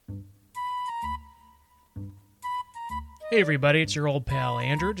Hey everybody, it's your old pal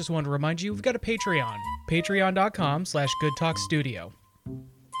Andrew. Just wanted to remind you, we've got a Patreon. Patreon.com/GoodTalkStudio.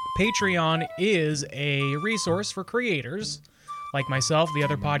 Patreon is a resource for creators like myself, the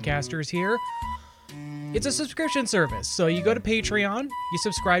other podcasters here. It's a subscription service. So you go to Patreon, you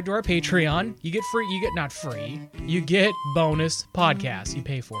subscribe to our Patreon, you get bonus podcasts. You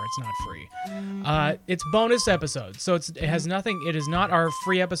pay for it, it's not free. It's bonus episodes. So it is not our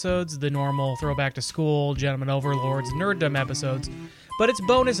free episodes, the normal throwback to school, Gentlemen Overlords, nerddom episodes, but it's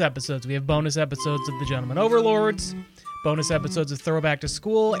bonus episodes. We have bonus episodes of the Gentlemen Overlords, bonus episodes of Throwback to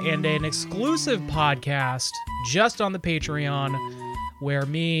School, and an exclusive podcast just on the Patreon where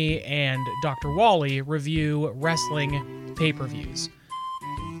me and Dr. Wally review wrestling pay-per-views.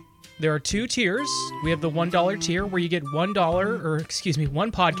 There are two tiers. We have the $1 tier where you get one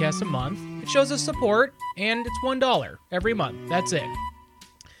podcast a month. It shows us support, and it's $1 every month. That's it.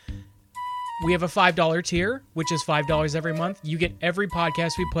 We have a $5 tier, which is $5 every month. You get every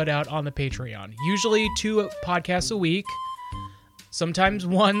podcast we put out on the Patreon. Usually 2 podcasts a week, sometimes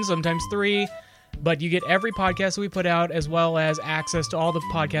 1, sometimes 3. But you get every podcast we put out, as well as access to all the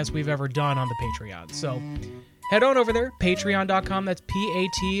podcasts we've ever done on the Patreon. So head on over there, patreon.com. That's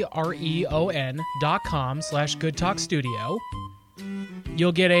patreon.com/GoodTalkStudio.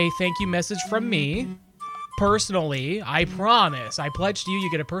 You'll get a thank you message from me personally. I promise. I pledge to you.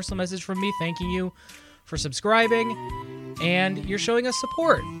 You get a personal message from me thanking you for subscribing, and you're showing us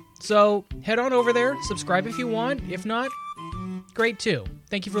support. So head on over there, subscribe if you want. If not, great too.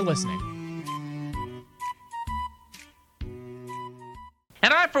 Thank you for listening.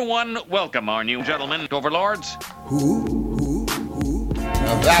 And I, for one, welcome our new gentlemen, overlords. Who?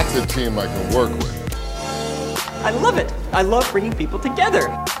 Now that's a team I can work with. I love it. I love bringing people together.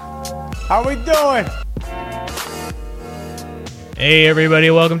 How we doing? Hey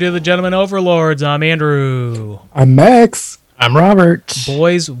everybody, welcome to the Gentlemen Overlords. I'm Andrew. I'm Max. I'm Robert.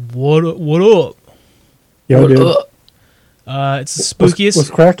 Boys, what up? Yo, dude. It's the spookiest.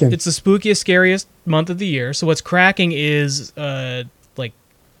 What's cracking? It's the spookiest, scariest month of the year. So what's cracking is like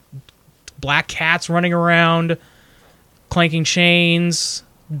black cats running around, clanking chains,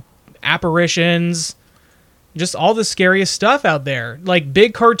 apparitions, just all the scariest stuff out there. Like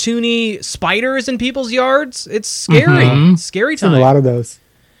big cartoony spiders in people's yards. It's scary. Mm-hmm. Scary I've time. seen a lot of those.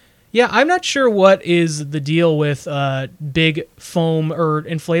 Yeah, I'm not sure what is the deal with big foam or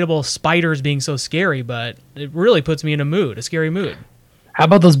inflatable spiders being so scary, but it really puts me in a scary mood. How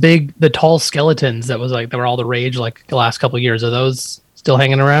about the tall skeletons that were all the rage like the last couple of years? Are those still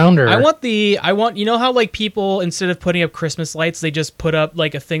hanging around? Or I want you know how like people, instead of putting up Christmas lights, they just put up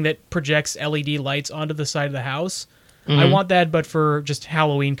like a thing that projects LED lights onto the side of the house. Mm-hmm. I want that, but for just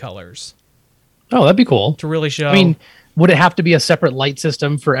Halloween colors. Oh, that'd be cool. To really show. I mean, would it have to be a separate light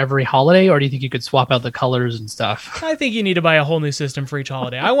system for every holiday, or do you think you could swap out the colors and stuff? I think you need to buy a whole new system for each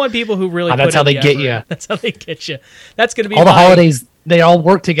holiday. I want people who really that's how they get you. That's how they get you. That's going to be all the holidays. They all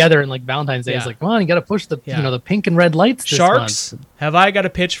work together, and like Valentine's Day is like, come on, you got to push the the pink and red lights. Sharks, have I got a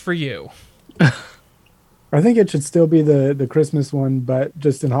pitch for you? I think it should still be the Christmas one, but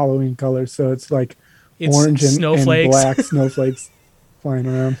just in Halloween colors. So it's like orange and black snowflakes flying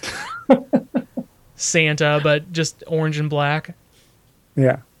around. Santa, but just orange and black.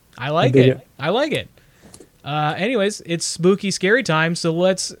 Yeah. I like it. I like it. Anyways, it's spooky, scary time, so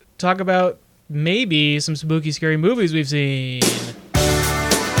let's talk about maybe some spooky, scary movies we've seen.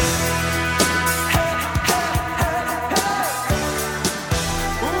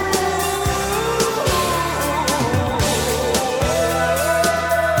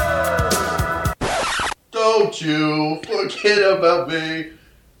 Don't you forget about me.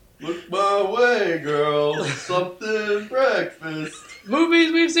 Look my way, girl. Something breakfast.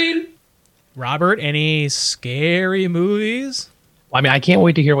 Movies we've seen. Robert, any scary movies? Well, I mean, I can't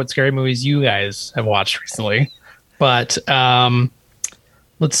wait to hear what scary movies you guys have watched recently. But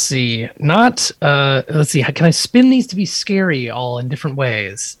let's see. Let's see. Can I spin these to be scary all in different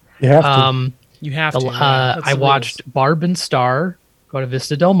ways? You have to. You have to. I watched Barb and Star go to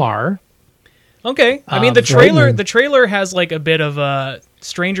Vista Del Mar. Okay. I mean, the trailer has like a bit of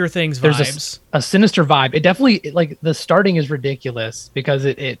Stranger Things vibes. There's a sinister vibe. It definitely, like, the starting is ridiculous because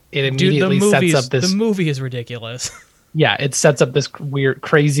it immediately sets up this. The movie is ridiculous. Yeah, it sets up this weird,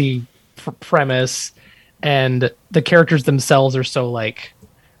 crazy premise, and the characters themselves are so like,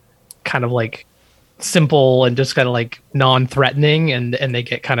 kind of like simple and just kind of like non-threatening, and they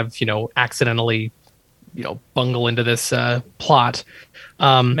get kind of accidentally, bungle into this plot.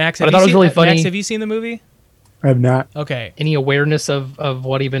 Max, but I thought it was really funny. Max, have you seen the movie? I have not. Okay. Any awareness of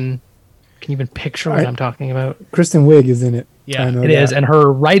what even can you even picture what I'm talking about? Kristen Wiig is in it. Yeah, it is, and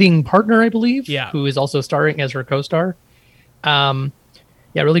her writing partner, I believe, yeah, who is also starring as her co-star. Yeah,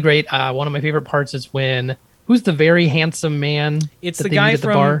 really great. One of my favorite parts is when who's the very handsome man? It's the guy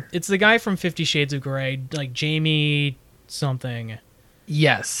from It's the guy from 50 Shades of Grey, like Jamie something.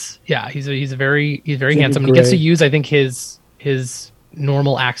 Yes, yeah, he's very handsome. He gets to use, I think, his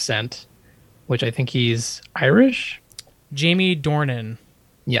normal accent, which I think he's Irish. Jamie Dornan.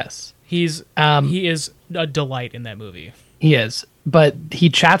 Yes, he is a delight in that movie. He is, but he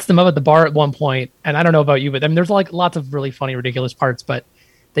chats them up at the bar at one point, and I don't know about you, but I mean, there's like lots of really funny, ridiculous parts. But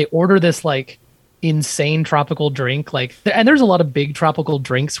they order this like insane tropical drink, and there's a lot of big tropical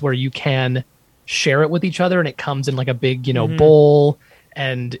drinks where you can share it with each other, and it comes in like a big bowl.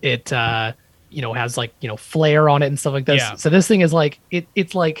 And it has like flair on it and stuff like this. Yeah. So this thing is like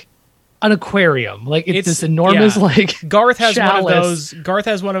it's like an aquarium. Like it's this enormous like Garth has chalice. One of those. Garth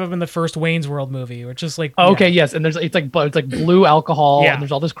has one of them in the first Wayne's World movie, which is like yes. And it's like blue alcohol and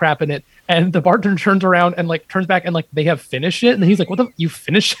there's all this crap in it. And the bartender turns around and like turns back and like they have finished it. And he's like, "What the? You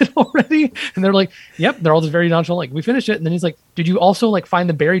finished it already?" And they're like, "Yep." They're all just very nonchalant. Like, "We finished it." And then he's like, "Did you also like find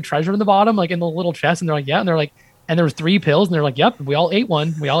the buried treasure in the bottom, like in the little chest?" And they're like, "Yeah." And they're like, and there were 3 pills, and they're like, "Yep, we all ate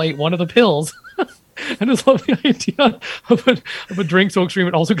one. We all ate one of the pills." I just love the idea of a drink so extreme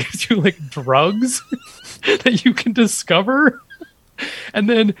it also gives you like drugs that you can discover. And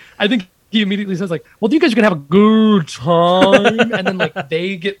then I think he immediately says like, "Well, you guys are gonna have a good time." And then like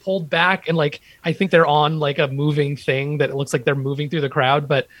they get pulled back, and like I think they're on like a moving thing that it looks like they're moving through the crowd,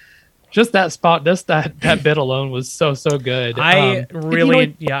 but. Just that spot, that bit alone was so good. I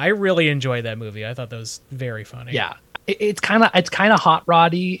really enjoyed that movie. I thought that was very funny. Yeah, it's kind of hot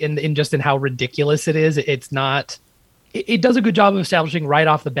roddy in just in how ridiculous it is. It's not. It does a good job of establishing right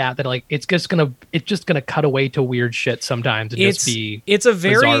off the bat that like it's just gonna cut away to weird shit sometimes and just be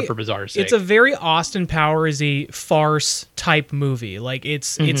bizarre for bizarre's sake. It's a very Austin Powers-y farce type movie. Like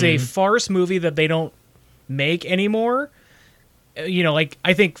it's a farce movie that they don't make anymore. Like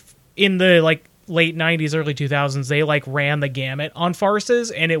I think. In the like late 90s, early 2000s, they like ran the gamut on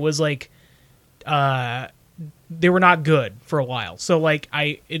farces, and it was like they were not good for a while. So like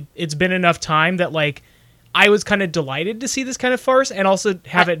it's been enough time that like I was kind of delighted to see this kind of farce and also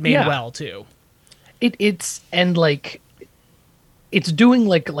have it made well too. It's doing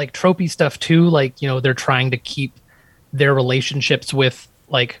like tropey stuff too. Like they're trying to keep their relationships with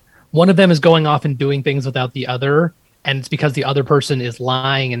like one of them is going off and doing things without the other. And it's because the other person is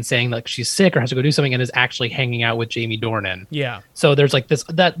lying and saying like she's sick or has to go do something and is actually hanging out with Jamie Dornan. Yeah. So there's like this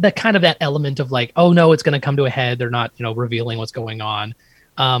that kind of that element of like, oh no, it's going to come to a head. They're not revealing what's going on.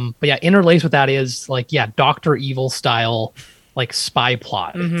 But yeah, interlaced with that is like Dr. Evil style like spy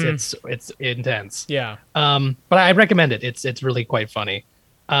plot. It's intense. Yeah. But I recommend it. It's really quite funny.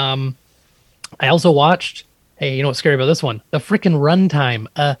 I also watched. Hey, you know what's scary about this one? The freaking runtime,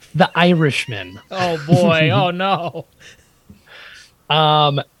 The Irishman. Oh boy! Oh no!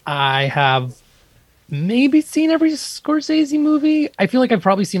 I have maybe seen every Scorsese movie. I feel like I've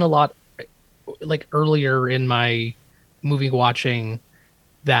probably seen a lot, like earlier in my movie watching,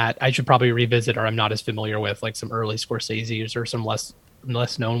 that I should probably revisit or I'm not as familiar with, like some early Scorsese's or some less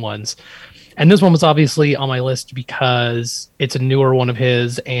known ones. And this one was obviously on my list because it's a newer one of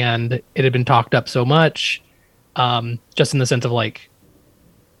his, and it had been talked up so much. Just in the sense of like,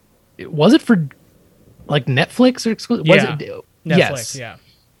 was it for like Netflix or exclusive? Yeah. Was it? Netflix, yes. Yeah.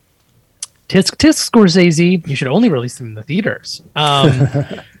 Tisk Scorsese, you should only release them in the theaters.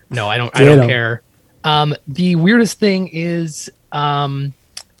 No, I don't care. The weirdest thing is the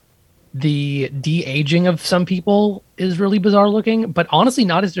de-aging of some people is really bizarre looking, but honestly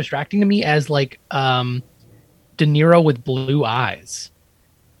not as distracting to me as like De Niro with blue eyes.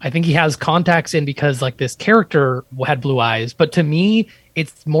 I think he has contacts in because like this character had blue eyes, but to me,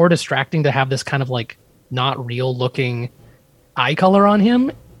 it's more distracting to have this kind of like not real looking eye color on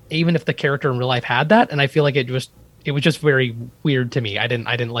him, even if the character in real life had that. And I feel like it was just very weird to me. I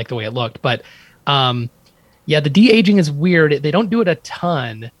didn't like the way it looked, but the de-aging is weird. They don't do it a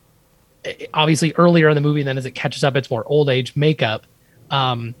ton. Obviously earlier in the movie, and then as it catches up, it's more old age makeup.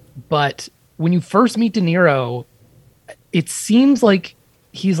 But when you first meet De Niro, it seems like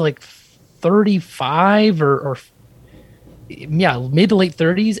he's like 35 or mid to late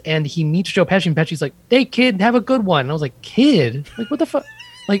 30s, and he meets Joe Pesci, and Pesci's like, "Hey kid, have a good one." And I was like, "Kid? Like what the fuck?"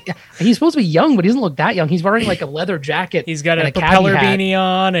 Like he's supposed to be young, but he doesn't look that young. He's wearing like a leather jacket. He's got a propeller beanie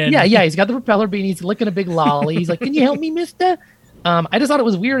on, and he's got the propeller beanie. He's licking a big lolly. He's like, "Can you help me, mister?" I just thought it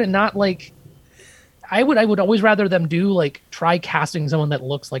was weird and not like. I would always rather them do like try casting someone that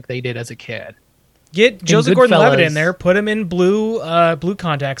looks like they did as a kid. Get Joseph Gordon-Levitt in there. Put him in blue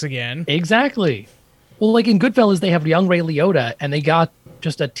contacts again. Exactly. Well, like in Goodfellas, they have young Ray Liotta, and they got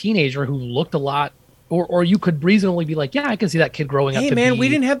just a teenager who looked a lot or you could reasonably be like, yeah, I can see that kid growing up. Hey man, we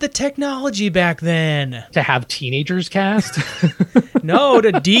didn't have the technology back then to have teenagers cast. No,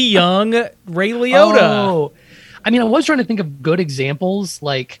 to de-young Ray Liotta. Oh. I mean, I was trying to think of good examples.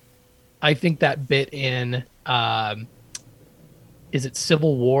 Like, I think that bit in is it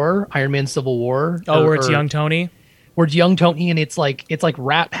Civil War, Iron Man Civil War? Oh, where it's young Tony. Where it's young Tony, and it's like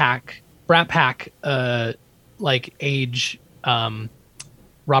Rat Pack, like age.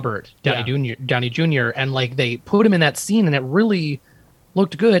 Robert Downey Jr. and like they put him in that scene and it really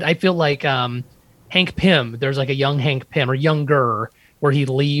looked good. I feel like Hank Pym, there's like a young Hank Pym or younger where he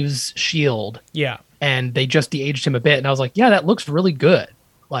leaves SHIELD. Yeah. And they just de-aged him a bit and I was like, yeah, that looks really good.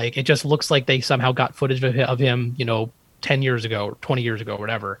 Like it just looks like they somehow got footage of him, 10 years ago or 20 years ago or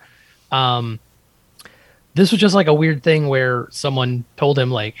whatever. This was just like a weird thing where someone told him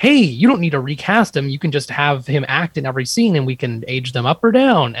like, hey, you don't need to recast him. You can just have him act in every scene and we can age them up or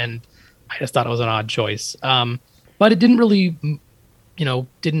down. And I just thought it was an odd choice. But it didn't really,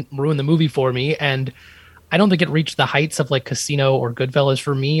 didn't ruin the movie for me. And I don't think it reached the heights of like Casino or Goodfellas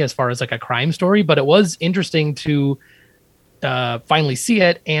for me as far as like a crime story, but it was interesting to finally see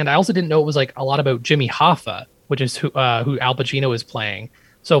it. And I also didn't know it was like a lot about Jimmy Hoffa, which is who Al Pacino is playing.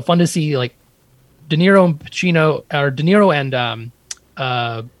 So fun to see like De Niro and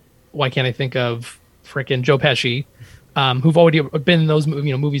why can't I think of frickin' Joe Pesci, who've already been in those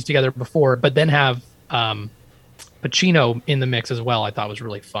movies together before, but then have Pacino in the mix as well. I thought was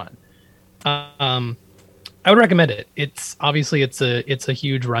really fun. I would recommend it. It's obviously it's a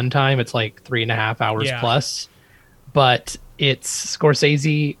huge runtime. It's like 3.5 hours plus, but it's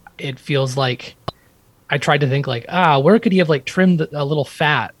Scorsese. It feels like I tried to think like, where could he have like trimmed a little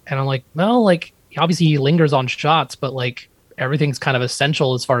fat? And I'm like, well, like obviously he lingers on shots, but like everything's kind of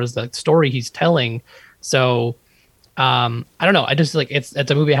essential as far as the story he's telling. So I don't know. I just like it's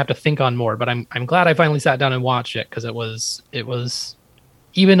a movie I have to think on more, but I'm glad I finally sat down and watched it because it was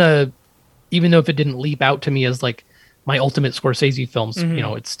even though if it didn't leap out to me as like my ultimate Scorsese films,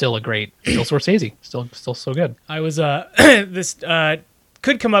 it's still still Scorsese, still so good. I was this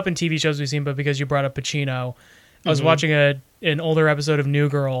could come up in TV shows we've seen, but because you brought up Pacino, I was watching an older episode of New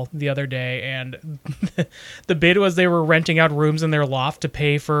Girl the other day, and the bid was they were renting out rooms in their loft to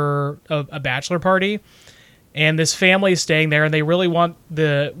pay for a bachelor party, and this family is staying there, and they really want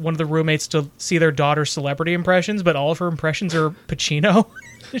one of the roommates to see their daughter's celebrity impressions, but all of her impressions are Pacino.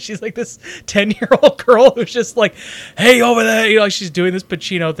 She's like this 10-year-old girl who's just like, hey, over there, she's doing this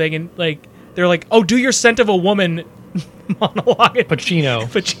Pacino thing, and like they're like, oh, do your Scent of a Woman monologue.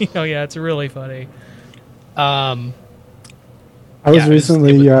 Pacino, yeah, it's really funny. I was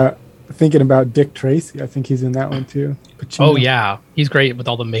recently thinking about Dick Tracy. I think he's in that one too. Pacino. Oh yeah, he's great with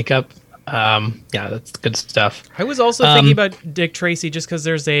all the makeup. Yeah, that's good stuff. I was also thinking about Dick Tracy just because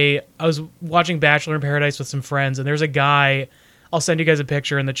I was watching Bachelor in Paradise with some friends, and there's a guy. I'll send you guys a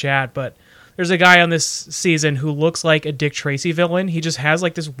picture in the chat, but there's a guy on this season who looks like a Dick Tracy villain. He just has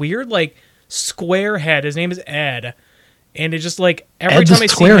like this weird like square head. His name is Ed, and it just like every time I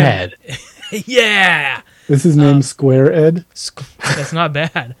see him, head. Yeah. This is named Square Ed. That's not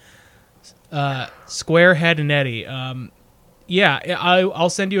bad. Square Head and Eddie. Yeah, I'll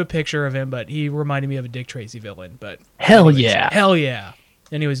send you a picture of him, but he reminded me of a Dick Tracy villain. But hell yeah.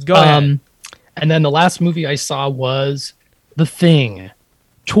 Anyways, go ahead. And then the last movie I saw was The Thing,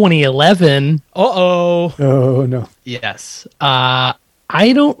 2011. Oh no. Yes.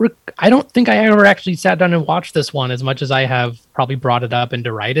 I don't think I ever actually sat down and watched this one as much as I have probably brought it up and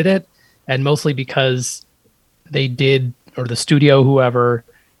derided it, and mostly because they did, or the studio, whoever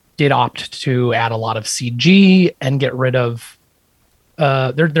did opt to add a lot of CG and get rid of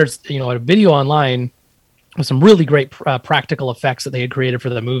there's a video online with some really great practical effects that they had created for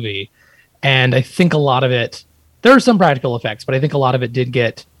the movie, and I think a lot of it, there are some practical effects, but I think a lot of it did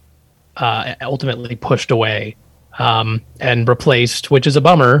get ultimately pushed away and replaced, which is a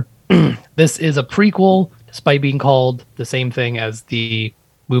bummer. This is a prequel, despite being called the same thing as the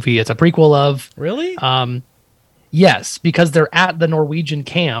movie it's a prequel of. Really? Yes, because they're at the Norwegian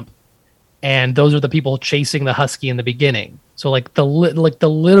camp, and those are the people chasing the husky in the beginning. So like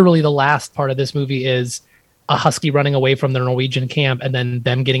literally the last part of this movie is a husky running away from the Norwegian camp, and then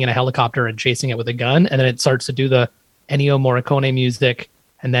them getting in a helicopter and chasing it with a gun, and then it starts to do the Ennio Morricone music,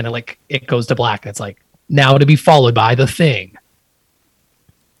 and then it goes to black. It's like, now to be followed by The Thing.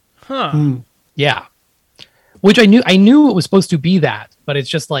 Huh. Yeah. Which I knew it was supposed to be that, but it's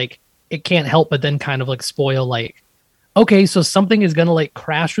just like, it can't help but then kind of like spoil like, okay, so something is going to like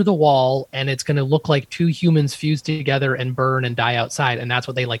crash through the wall, and it's going to look like two humans fused together and burn and die outside. And that's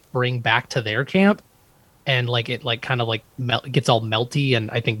what they like bring back to their camp. And like, it like kind of like gets all melty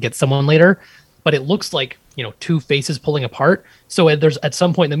and I think gets someone later. but it looks like, you know, two faces pulling apart. So there's at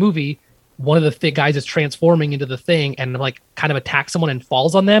some point in the movie, one of the guys is transforming into the thing and like kind of attacks someone and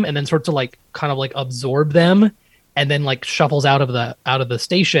falls on them and then starts to like kind of like absorb them and then like shuffles out of the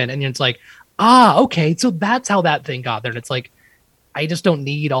station. And it's like, okay, so that's how that thing got there. And it's like, I just don't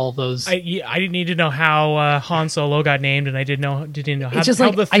need all of those. I didn't need to know how Han Solo got named, and I didn't know how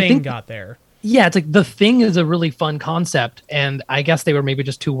the thing got there. Yeah, it's like the thing is a really fun concept, and I guess they were maybe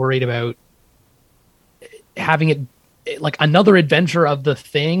just too worried about having it like another adventure of the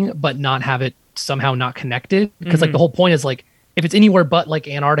thing, but not have it somehow not connected. Because like the whole point is like if it's anywhere but like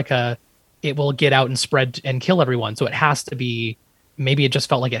Antarctica, it will get out and spread and kill everyone. So it has to be. Maybe it just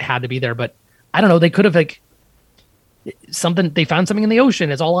felt like it had to be there, but I don't know. They could have like. They found something in the ocean.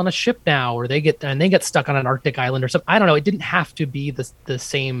 It's all on a ship now, or they get stuck on an Arctic island or something. I don't know. It didn't have to be the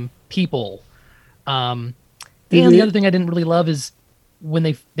same people. And the other thing I didn't really love is when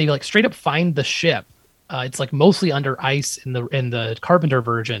they like straight up find the ship. It's like mostly under ice in the Carpenter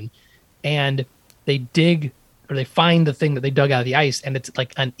version, and they find the thing that they dug out of the ice, and it's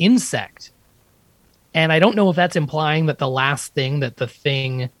like an insect. And I don't know if that's implying that the last thing that the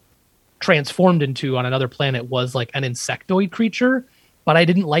thing transformed into on another planet was like an insectoid creature, but I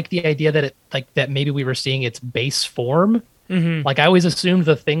didn't like the idea that that maybe we were seeing its base form. Like I always assumed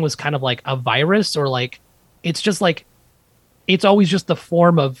the thing was kind of like a virus, or like it's just like it's always just the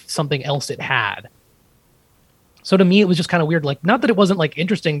form of something else it had. So to me it was just kind of weird. Like, not that it wasn't like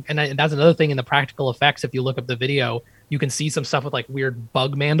interesting, and that's another thing in the practical effects. If you look up the video, you can see some stuff with like weird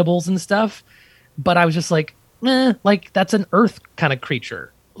bug mandibles and stuff, but I was just like like that's an Earth kind of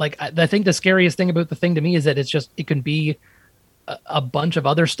creature. Like, I think the scariest thing about the thing to me is that it can be a bunch of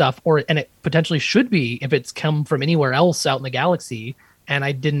other stuff, and it potentially should be if it's come from anywhere else out in the galaxy. And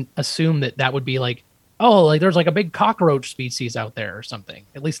I didn't assume that would be like, oh, like there's like a big cockroach species out there or something.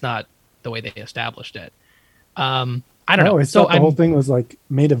 At least not the way they established it. I don't know. So the whole thing was like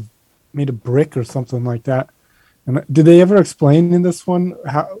made of brick or something like that. And did they ever explain in this one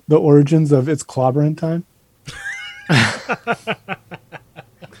how the origins of its clobbering time?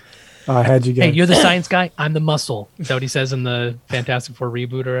 I had you guys. Hey, you're the science guy. I'm the muscle. Is that what he says in the Fantastic Four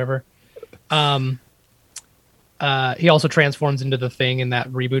reboot or whatever? He also transforms into the thing in that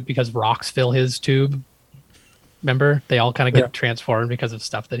reboot because rocks fill his tube. Remember? They all kind of get transformed because of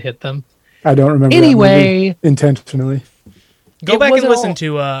stuff that hit them. I don't remember. Anyway, intentionally. Go back and listen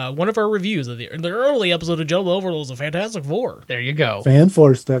to one of our reviews of the early episode of Joe Overlords of Fantastic Four. There you go. Fan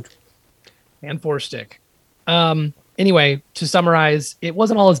four stick. Anyway, to summarize, it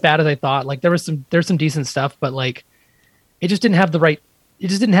wasn't all as bad as I thought. Like there's some decent stuff, but like it just didn't have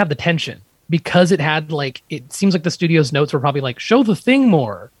the tension, because it had like, it seems like the studio's notes were probably like, show the thing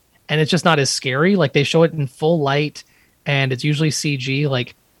more. And it's just not as scary. Like they show it in full light and it's usually CG.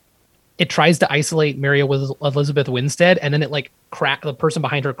 Like it tries to isolate Mary Elizabeth Winstead, and then it like the person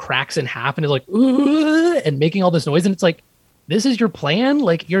behind her cracks in half and is like, "Ugh," and making all this noise. And it's like, this is your plan?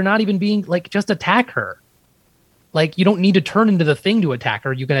 Like you're not even being like, just attack her. Like, you don't need to turn into the thing to attack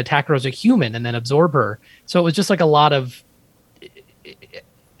her. You can attack her as a human and then absorb her. So it was just like a lot of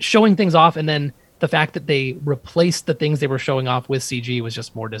showing things off. And then the fact that they replaced the things they were showing off with CG was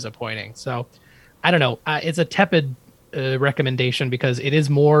just more disappointing. So I don't know. It's a tepid recommendation because it is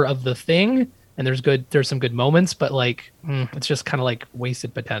more of the thing. And there's some good moments, but like, it's just kind of like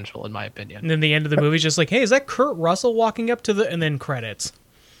wasted potential in my opinion. And then the end of the movie is just like, hey, is that Kurt Russell walking up to and then credits.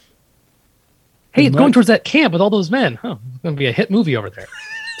 Hey, it's going towards that camp with all those men. Oh, it's going to be a hit movie over there.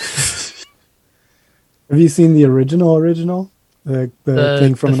 Have you seen the original? The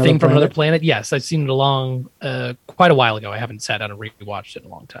thing from another planet? Yes, I've seen it quite a while ago. I haven't sat down and rewatched it in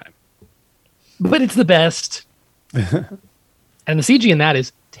a long time. But it's the best. And the CG in that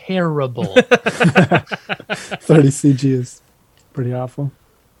is terrible. 30 CG is pretty awful.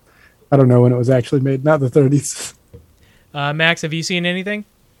 I don't know when it was actually made. Not the 30s. Max, have you seen anything?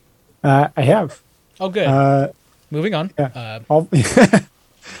 I have. Oh, good. Moving on. Yeah.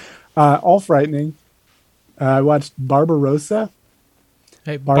 All frightening. I watched Barbarossa.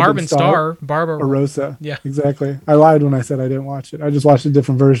 Hey, Barb and Star. Barbarossa. Yeah. Exactly. I lied when I said I didn't watch it. I just watched a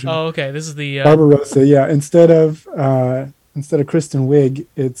different version. Oh, okay. This is the... Barbarossa, yeah. Instead of Kristen Wiig,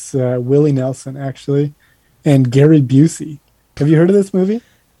 it's Willie Nelson, actually, and Gary Busey. Have you heard of this movie?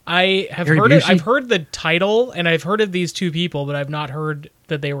 I have heard it. I've heard the title, and I've heard of these two people, but I've not heard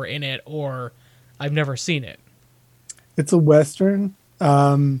that they were in it, or I've never seen it. It's a Western.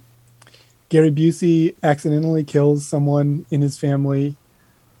 Gary Busey accidentally kills someone in his family,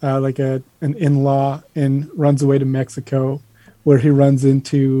 like an in-law, and runs away to Mexico, where he runs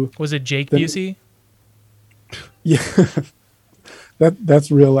into... Was it Jake Busey? Yeah.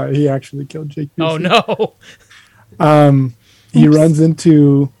 That's real life. He actually killed Jake Busey. Oh no. He runs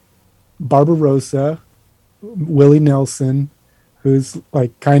into Barbarossa, Willie Nelson, who's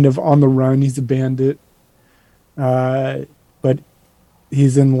like kind of on the run. He's a bandit, but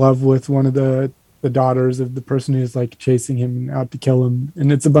he's in love with one of the daughters of the person who's like chasing him out to kill him.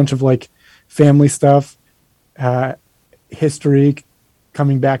 And it's a bunch of like family stuff, history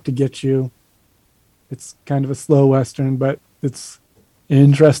coming back to get you. It's kind of a slow Western, but it's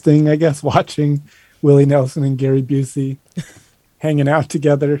interesting, I guess, watching Willie Nelson and Gary Busey hanging out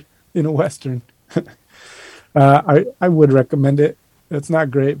together in a Western. I would recommend it. It's not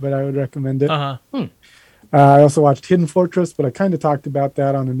great, but I would recommend it. I also watched Hidden Fortress, but I kind of talked about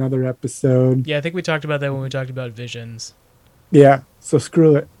that on another episode. Yeah, I think we talked about that when we talked about Visions. Yeah, so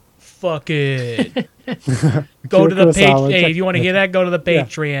screw it. Fuck it. Go to the Patreon. Hey, if you want to hear that, go to the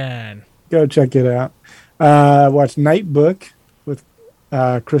Patreon. Go check it out. Watch Night Book with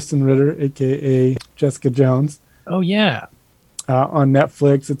Kristen Ritter, aka Jessica Jones. Oh yeah. On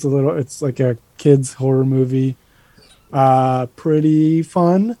Netflix. It's like a kids horror movie. Pretty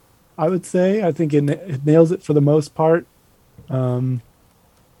fun, I would say. I think it nails it for the most part.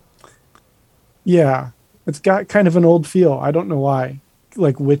 Yeah, it's got kind of an old feel. I don't know why,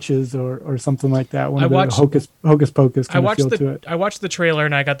 like witches or something like that. One of the hocus pocus kind of feel to it. I watched the trailer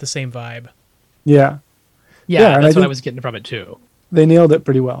and I got the same vibe. Yeah, that's what I was getting from it too. They nailed it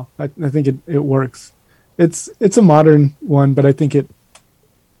pretty well. I think it works. It's a modern one, but I think it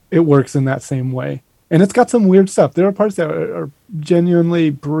works in that same way. And it's got some weird stuff. There are parts that are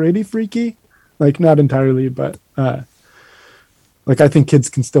genuinely pretty freaky. Like, not entirely, but like I think kids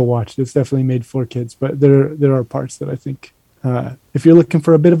can still watch it. It's definitely made for kids, but there are parts that I think if you're looking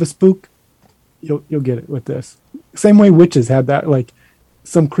for a bit of a spook, you'll get it with this. Same way Witches had that, like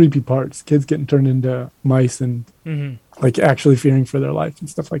some creepy parts, kids getting turned into mice and like actually fearing for their life and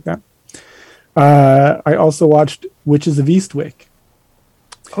stuff like that. I also watched Witches of Eastwick.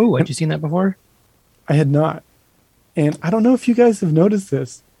 Oh, had you seen that before? I had not. And I don't know if you guys have noticed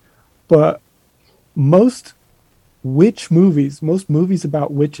this, but most movies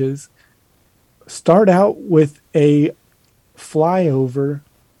about witches start out with a flyover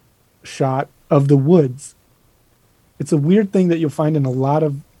shot of the woods. It's a weird thing that you'll find in a lot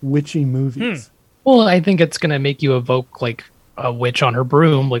of witchy movies. Well, I think it's going to make you evoke like a witch on her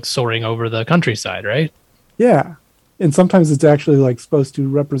broom, like soaring over the countryside, right? Yeah. And sometimes it's actually like supposed to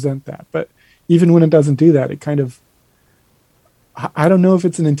represent that. But even when it doesn't do that, it kind of, I don't know if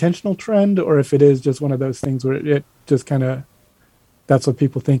it's an intentional trend or if it is just one of those things where it just kind of, that's what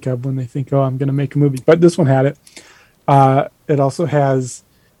people think of when they think, oh, I'm going to make a movie. But this one had it. It also has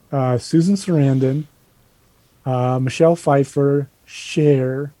Susan Sarandon, Michelle Pfeiffer,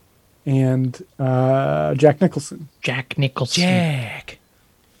 Cher, and Jack Nicholson. Jack.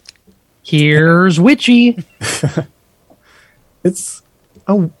 Here's Witchy. It's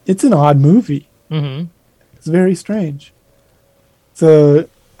an odd movie. Mm-hmm. It's very strange. So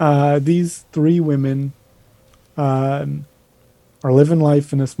these three women are living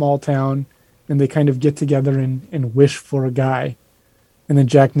life in a small town, and they kind of get together and wish for a guy. And then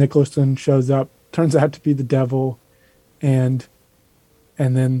Jack Nicholson shows up, turns out to be the devil, and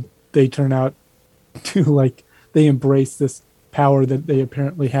then they turn out to like they embrace this power that they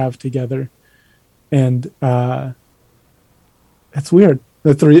apparently have together. And it's weird.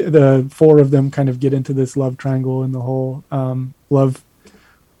 The four of them kind of get into this love triangle and the whole love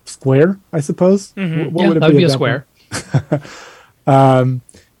square, I suppose. Mm-hmm. What would it be? A square.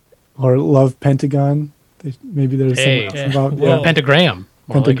 Or love pentagon. Maybe there's something else involved. Yeah. Pentagram.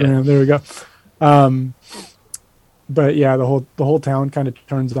 Pentagram. Like there we go. But yeah, the whole town kind of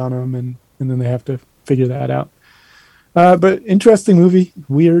turns on them, and then they have to figure that out. But interesting movie.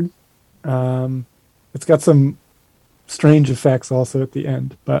 Weird. It's got some strange effects also at the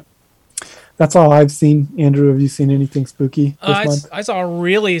end, but that's all I've seen. Andrew, have you seen anything spooky this month? I saw a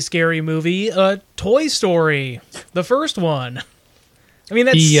really scary movie, Toy Story, the first one. I mean,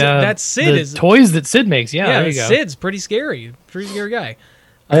 that's Sid. The toys that Sid makes. Yeah, there you go. Sid's pretty scary guy.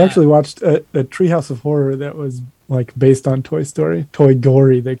 I actually watched a Treehouse of Horror that was like based on Toy Story. Toy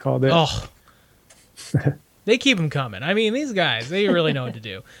Gory, they called it. Oh, they keep them coming. I mean, these guys, they really know what to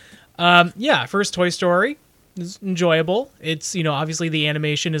do. First Toy Story is enjoyable. It's, obviously the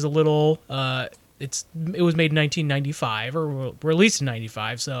animation is a little, it was made in 1995 or released in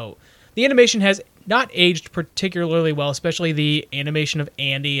 95. So the animation has not aged particularly well, especially the animation of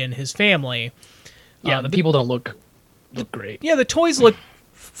Andy and his family. Yeah. The people don't look great. Yeah. The toys look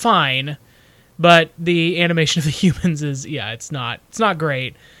fine, but the animation of the humans is, it's not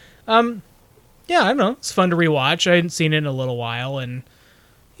great. yeah, I don't know. It's fun to rewatch. I hadn't seen it in a little while, and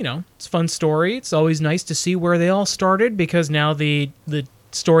it's a fun story. It's always nice to see where they all started because now the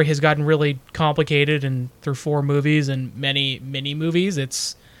story has gotten really complicated, and through 4 movies and many mini movies,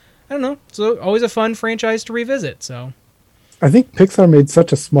 it's always a fun franchise to revisit. So I think Pixar made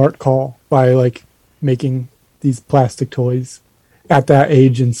such a smart call by like making these plastic toys at that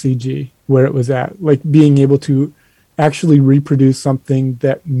age in CG where it was at, like being able to actually reproduce something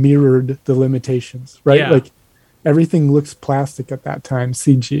that mirrored the limitations, right? Yeah. Like everything looks plastic at that time,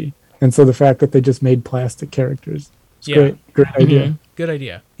 CG. And so the fact that they just made plastic characters, it's great idea. Good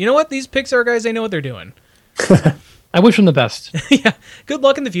idea. You know what? These Pixar guys, they know what they're doing. I wish them the best. Yeah. Good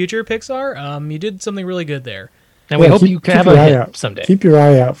luck in the future, Pixar. You did something really good there. And we hope you can have a hit someday. Keep your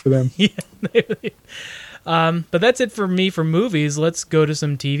eye out for them. But that's it for me for movies. Let's go to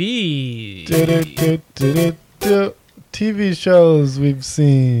some TV. TV shows we've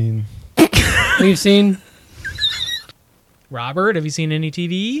seen. Robert, have you seen any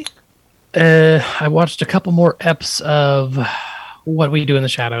TV? I watched a couple more eps of What We Do in the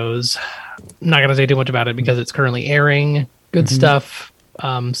Shadows. I'm not going to say too much about it because it's currently airing. Good stuff.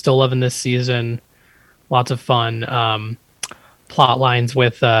 Still loving this season. Lots of fun plot lines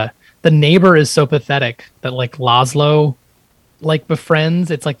with the neighbor is so pathetic that like Laszlo like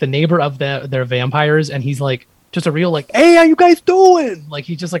befriends. It's like the neighbor of their vampires, and he's like just a real like, hey, how you guys doing? Like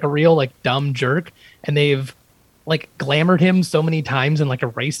he's just like a real like dumb jerk, and they've like glamored him so many times and like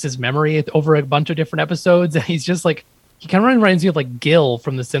erased his memory over a bunch of different episodes, and he's just like, he kind of reminds me of like Gil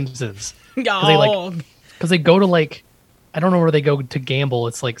from The Simpsons. Because they go to like, I don't know where they go to gamble.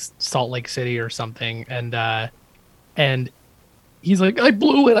 It's like Salt Lake City or something, and he's like, I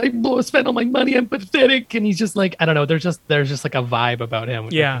spent all my money. I'm pathetic, and he's just like, I don't know. There's just like a vibe about him.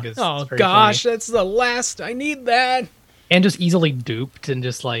 Which I think is gosh, funny. that's the last. I need that. And just easily duped, and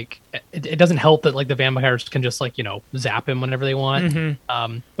just like it doesn't help that like the vampires can just like zap him whenever they want.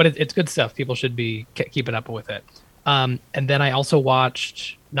 But it's good stuff. People should be keeping up with it. And then I also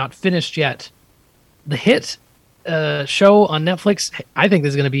watched, not finished yet, the hit show on Netflix. I think this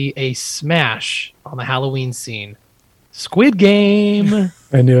is going to be a smash on the Halloween scene. Squid Game.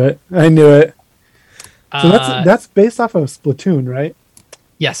 I knew it. So that's based off of Splatoon, right?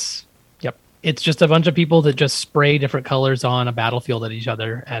 Yes. Yep. It's just a bunch of people that just spray different colors on a battlefield at each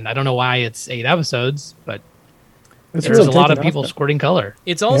other, and I don't know why it's 8 episodes, but there's a lot of people squirting color.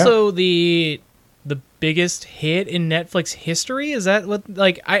 It's also the biggest hit in Netflix history. Is that what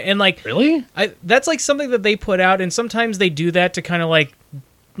really? That's like something that they put out, and sometimes they do that to kind of like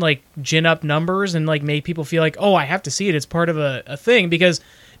gin up numbers and like make people feel like, oh, I have to see it. It's part of a thing, because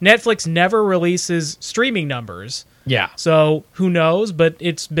Netflix never releases streaming numbers. Yeah. So who knows? But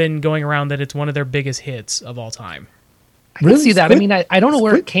it's been going around that it's one of their biggest hits of all time. I can see that. I mean, I don't know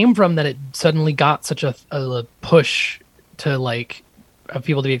where it came from that it suddenly got such a push to like of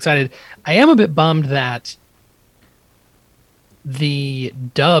people to be excited. I am a bit bummed that the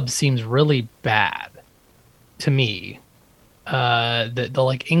dub seems really bad to me. The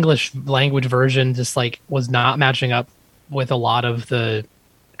like English language version just like was not matching up with a lot of the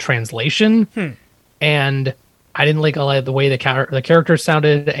translation, and I didn't like a lot of the way the characters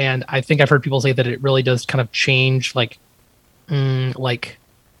sounded, and I think I've heard people say that it really does kind of change like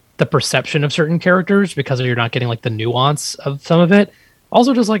the perception of certain characters because you're not getting like the nuance of some of it.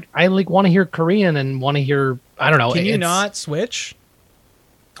 Also, just like I like want to hear Korean and want to hear, I don't know. Can you not switch?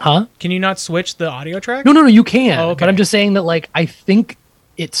 Huh? Can you not switch the audio track? No, you can. Oh, okay. But I'm just saying that like I think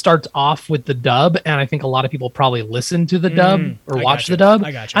it starts off with the dub, and I think a lot of people probably listen to the dub or watch the dub.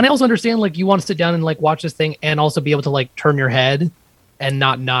 I gotcha. And I also understand like you want to sit down and like watch this thing and also be able to like turn your head and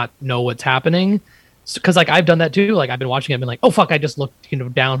not know what's happening. Because like I've done that too. Like I've been watching it and been like, oh fuck, I just looked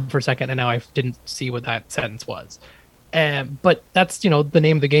down for a second and now I didn't see what that sentence was. But that's the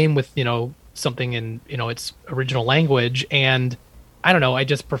name of the game with something in its original language, and I don't know, I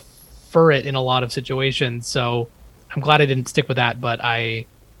just prefer it in a lot of situations. So I'm glad I didn't stick with that, but I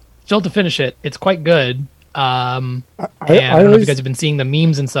still have to finish it. It's quite good. I don't know if you guys have been seeing the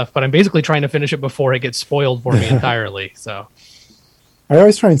memes and stuff, but I'm basically trying to finish it before it gets spoiled for me entirely. So I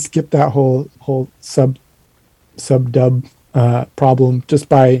always try and skip that whole sub dub problem just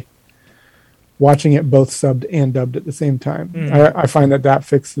by watching it both subbed and dubbed at the same time. I find that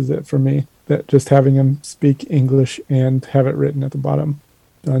fixes it for me. That just having them speak English and have it written at the bottom,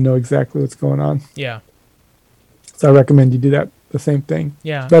 I know exactly what's going on. Yeah. So I recommend you do that. The same thing.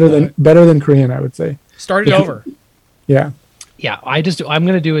 Yeah. Better than Korean, I would say. Start it over. Yeah. Yeah, I'm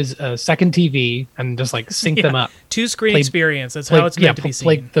gonna do is a second TV and just like sync them up. 2-screen experience. That's how it's meant to be seen.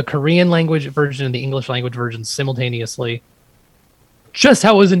 Like the Korean language version and the English language version simultaneously. just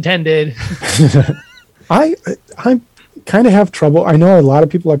how it was intended. I kind of have trouble. I know a lot of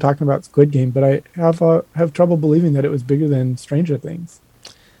people are talking about Squid Game, but I have trouble believing that it was bigger than Stranger Things.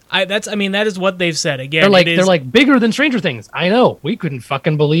 That is what they've said. Again, they're like bigger than Stranger Things. I know. We couldn't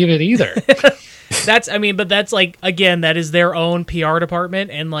fucking believe it either. but that's like, again, that is their own PR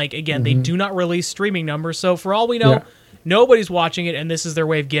department, and like, again, they do not release streaming numbers, so for all we know, nobody's watching it, and this is their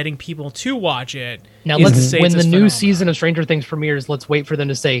way of getting people to watch it. Now when the new season of Stranger Things premieres, let's wait for them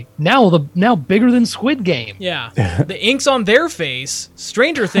to say now bigger than Squid Game. Yeah, the ink's on their face.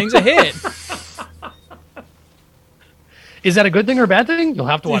 Stranger Things a hit. Is that a good thing or a bad thing? You'll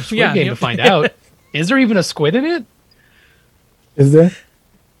have to watch Squid Game to find out. Is there even a squid in it? Is there?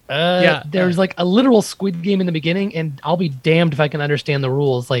 There's like a literal Squid Game in the beginning, and I'll be damned if I can understand the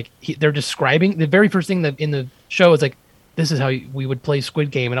rules. Like they're describing the very first thing that in the show is like, this is how we would play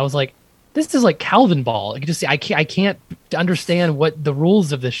Squid Game, and I was like, this is like Calvin Ball. I can't understand what the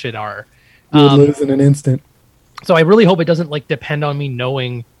rules of this shit are. You would lose in an instant. So I really hope it doesn't like depend on me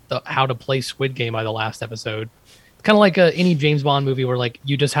knowing how to play Squid Game by the last episode. It's kind of like any James Bond movie where like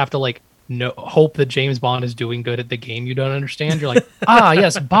you just have to like hope that James Bond is doing good at the game you don't understand. You're like,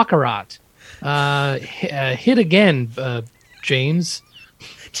 yes, Baccarat. Hit again, James.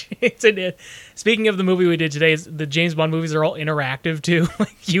 Speaking of the movie we did today, the James Bond movies are all interactive too.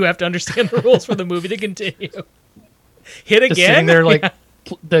 Like you have to understand the rules for the movie to continue. Hit again. Just sitting there like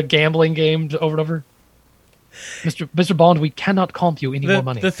the gambling game over and over. Mr. Bond, we cannot comp you any more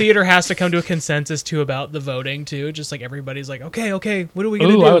money. The theater has to come to a consensus too about the voting too. Just like everybody's like, okay, what are we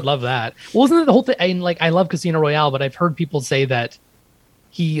gonna do? I would love that. Well, isn't that the whole thing? And like, I love Casino Royale, but I've heard people say that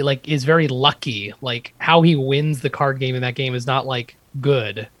he like is very lucky. Like how he wins the card game in that game is not like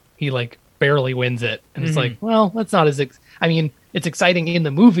good. He like barely wins it, and it's like, well, that's not as. It's exciting in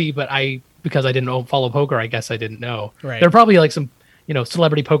the movie, but because I didn't follow poker, I guess I didn't know. Right. There are probably like some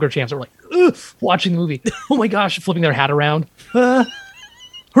celebrity poker champs that were like, ugh, watching the movie. Oh my gosh, flipping their hat around.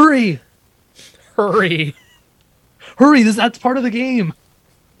 Hurry. That's part of the game.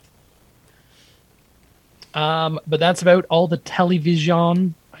 But that's about all the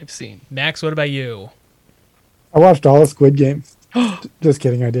television I've seen. Max, what about you? I watched all of Squid Game. Just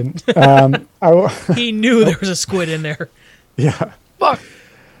kidding, I didn't. He knew there was a squid in there. Yeah. Fuck.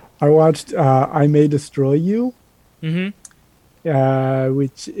 I watched I May Destroy You. Mm-hmm.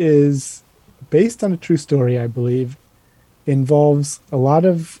 Which is based on a true story, I believe. Involves a lot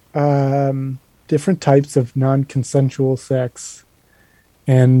of different types of non-consensual sex,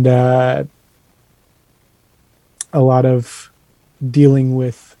 and a lot of dealing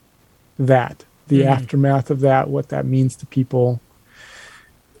with that, the aftermath of that, what that means to people.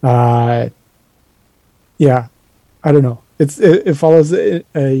 I don't know. It follows a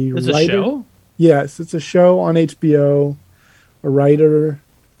It's writer. a show? Yes, it's a show on HBO. A writer,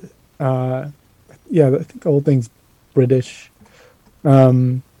 I think the whole thing's British,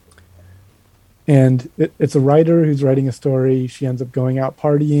 and it's a writer who's writing a story. She ends up going out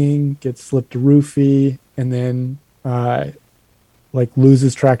partying, gets slipped a roofie, and then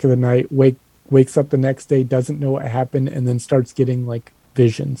loses track of the night. Wakes up the next day, doesn't know what happened, and then starts getting like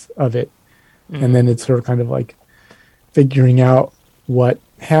visions of it, and then it's her kind of like figuring out what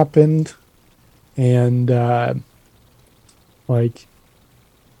happened, and like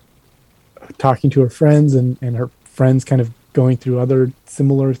talking to her friends, and her friends kind of going through other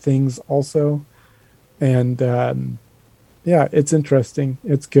similar things also. And it's interesting.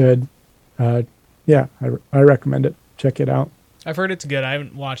 It's good. I recommend it. Check it out. I've heard it's good. I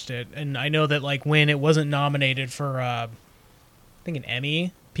haven't watched it. And I know that like when it wasn't nominated for I think an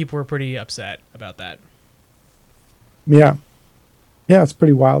Emmy, people were pretty upset about that. Yeah, it's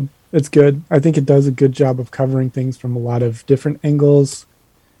pretty wild. It's good. I think it does a good job of covering things from a lot of different angles.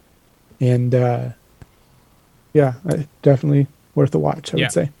 And definitely worth a watch, I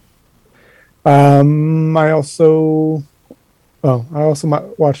would say. I also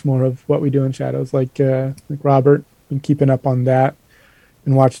watch more of What We Do in Shadows, like Robert. Been keeping up on that,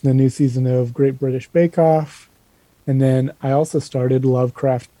 and watching the new season of Great British Bake Off. And then I also started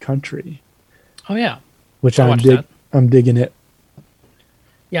Lovecraft Country. Oh yeah. Which I'm digging it.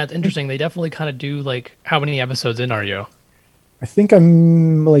 Yeah, it's interesting. They definitely kind of do like, how many episodes in are you? I think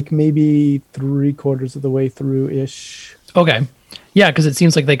I'm like maybe 3/4 of the way through ish. Okay. Yeah, because it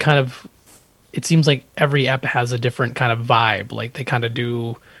seems like every ep has a different kind of vibe. Like they kind of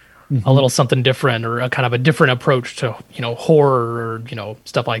do a little something different, or a kind of a different approach to, horror, or,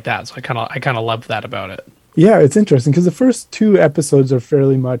 stuff like that. So I kind of love that about it. Yeah, it's interesting because the first 2 episodes are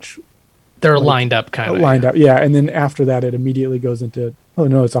fairly much they're lined up kind of. Lined up, yeah. And then after that, it immediately goes into, oh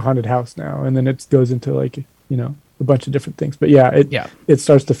no, it's a haunted house now. And then it goes into like, a bunch of different things. But yeah, it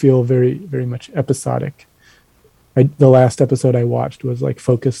starts to feel very, very much episodic. The last episode I watched was like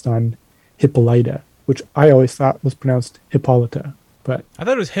focused on Hippolyta, which I always thought was pronounced Hippolyta, but I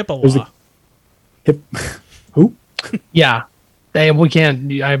thought it was Hippola. Who? Yeah. We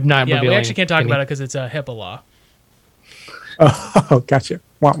can't. I'm not. Yeah, we revealing actually can't talk any- about it because it's a Hippola. Oh, gotcha.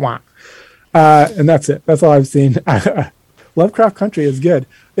 Wah, wah. And that's it. That's all I've seen. Lovecraft Country is good.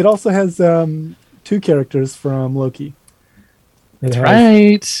 It also has 2 characters from Loki. It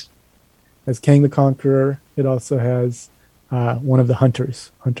has Kang the Conqueror. It also has one of the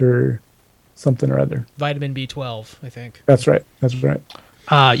hunters, Hunter something or other. Vitamin B12, I think. That's right. That's right.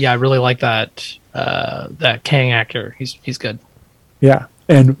 Yeah, I really like that that Kang actor. He's good. Yeah,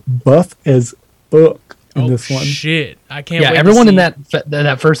 and buff as fuck in this one. Shit. I can't wait. Everyone to in see.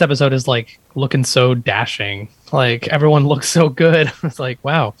 that first episode is like looking so dashing. Like everyone looks so good. It's like,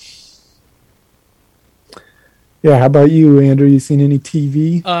 wow. Yeah, how about you, Andrew? You seen any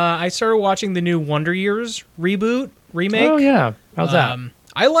TV? I started watching the new Wonder Years remake. Oh yeah, how's that?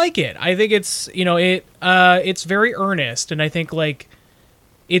 I like it. I think it's it's very earnest, and I think like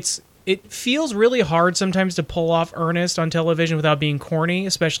it feels really hard sometimes to pull off earnest on television without being corny,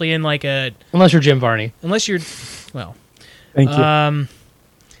 especially in like Unless you're Jim Varney. unless you're well. Thank you. I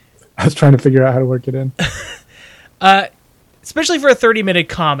was trying to figure out how to work it in. Especially for a 30-minute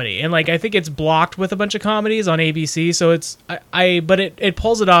comedy, and like I think it's blocked with a bunch of comedies on ABC, so it's but it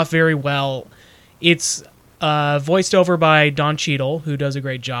pulls it off very well. It's voiced over by Don Cheadle, who does a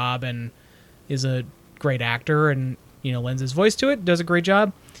great job and is a great actor, and lends his voice to it, does a great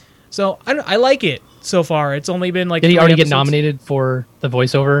job. So I like it so far. It's only been like Did he 3 already get episodes. nominated for the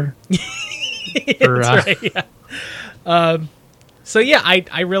voiceover? That's right, yeah. So yeah,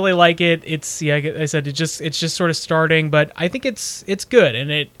 I really like it. It's like I said, it's just sort of starting, but I think it's good,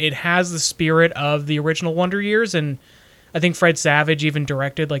 and it has the spirit of the original Wonder Years, and I think Fred Savage even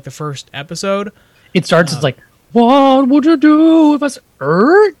directed like the first episode. It starts it's like, what would you do if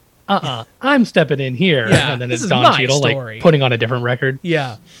I'm stepping in here. Yeah, And then this it's is Don my Cheadle story. like putting on a different record.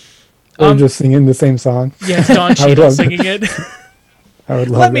 Yeah, Or just singing the same song. yeah, it's Don I would Cheadle love singing it. I would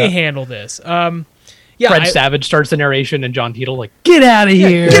love Let me that. handle this. Yeah, Fred Savage starts the narration and John Cheadle like, get out of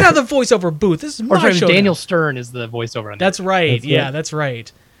here. get out of the voiceover booth. This is my Or sorry, show. Daniel now. Stern is the voiceover on That's right. That's Yeah, right. that's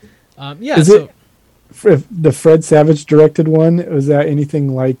right. Yeah. Is so it the Fred Savage directed one? Was that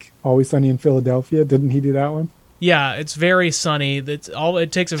anything like Always Sunny in Philadelphia? Didn't he do that one? yeah, it's very sunny.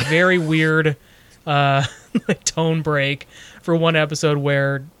 It takes a very weird tone break for one episode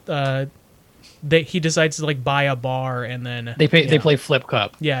where he decides to like buy a bar and then They play Flip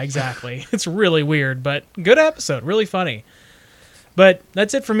Cup. Yeah, exactly. It's really weird, but good episode, really funny. But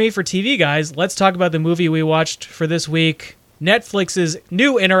that's it for me for TV, guys. Let's talk about the movie we watched for this week. Netflix's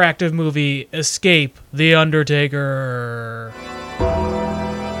new interactive movie, Escape the Undertaker.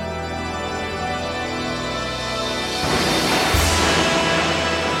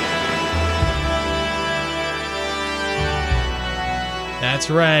 That's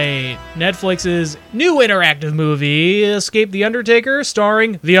right. Netflix's new interactive movie, Escape the Undertaker,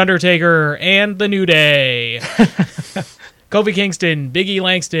 starring The Undertaker and The New Day. Kofi Kingston, Biggie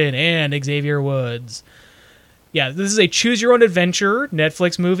Langston, and Xavier Woods. Yeah, this is a choose-your-own-adventure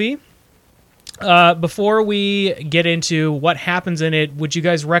Netflix movie. Before we get into what happens in it, would you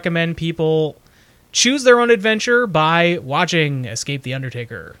guys recommend people choose their own adventure by watching Escape the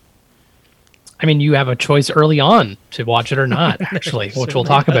Undertaker? I mean, you have a choice early on to watch it or not, actually, which we'll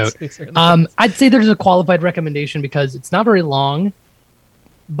talk about. I'd say there's a qualified recommendation because it's not very long,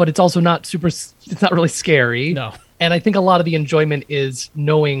 but it's also not it's not really scary. No. And I think a lot of the enjoyment is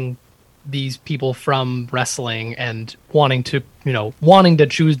knowing these people from wrestling and wanting to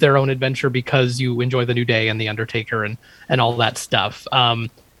choose their own adventure because you enjoy the New Day and the Undertaker and all that stuff.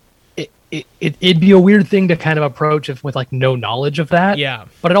 It'd be a weird thing to kind of approach with like no knowledge of that. Yeah.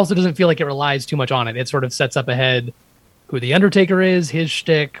 But it also doesn't feel like it relies too much on it. It sort of sets up ahead who the Undertaker is, his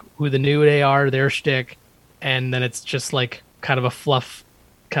shtick, who the New Day are, their shtick, and then it's just like kind of a fluff,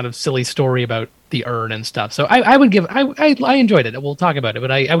 kind of silly story about the urn and stuff. So I would give I enjoyed it. We'll talk about it,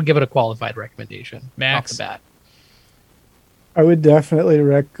 but I would give it a qualified recommendation. Max? Off the bat. I would definitely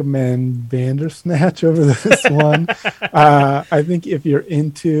recommend Bandersnatch over this one. I think if you're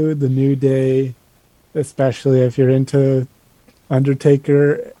into the New Day, especially if you're into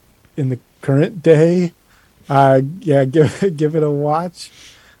Undertaker in the current day, give it a watch.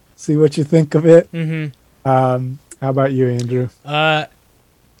 See what you think of it. Mm-hmm. How about you, Andrew?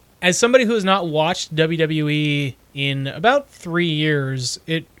 As somebody who has not watched WWE in about 3 years,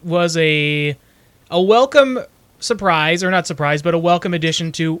 it was a welcome surprise, or not surprise, but a welcome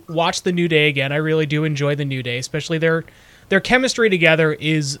addition to watch the New Day again. I really do enjoy the New Day, especially their chemistry together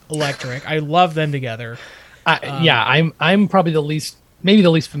is electric. I love them together. I'm probably the least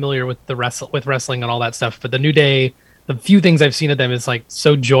familiar with with wrestling and all that stuff, but the New Day, the few things I've seen of them is like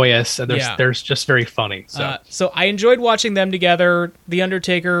so joyous, and they're just very funny. So I enjoyed watching them together. The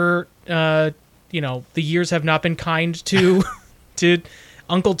Undertaker, the years have not been kind to to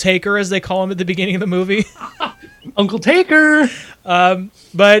Uncle Taker, as they call him at the beginning of the movie. Uncle Taker.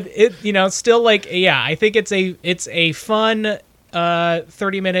 But it, still I think it's a fun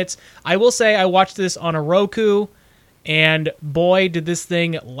 30 minutes. I will say I watched this on a Roku, and boy, did this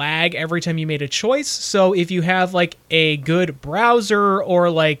thing lag every time you made a choice. So if you have like a good browser,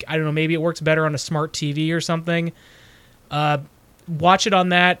 or like, I don't know, maybe it works better on a smart TV or something, watch it on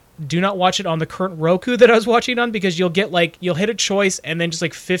that. Do not watch it on the current Roku that I was watching on, because you'll hit a choice and then just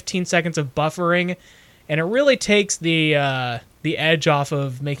like 15 seconds of buffering, and it really takes the edge off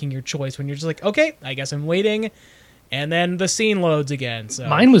of making your choice when you're just like, okay, I guess I'm waiting. And then the scene loads again. So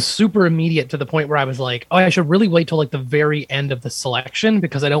mine was super immediate, to the point where I was like, oh, I should really wait till like the very end of the selection,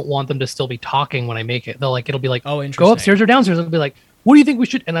 because I don't want them to still be talking when I make it. It'll be like, oh, interesting. Go upstairs or downstairs. It'll be like, what do you think we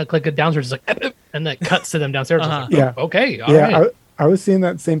should? And I click it downstairs. It's like, and that cuts to them downstairs. Uh-huh. Like, oh, okay. All right. I was seeing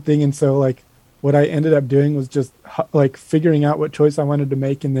that same thing. And so like what I ended up doing was just like figuring out what choice I wanted to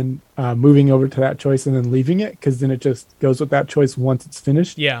make, and then moving over to that choice and then leaving it, because then it just goes with that choice once it's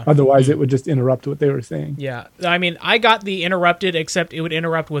finished. Yeah. Otherwise, it would just interrupt what they were saying. Yeah. I mean, I got the interrupted, except it would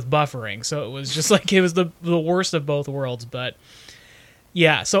interrupt with buffering. So it was just like, it was the worst of both worlds. But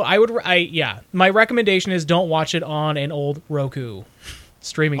yeah, so my recommendation is don't watch it on an old Roku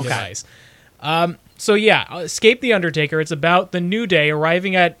streaming device. So yeah, Escape the Undertaker. It's about the New Day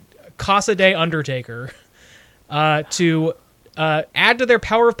arriving at Casa de Undertaker to add to their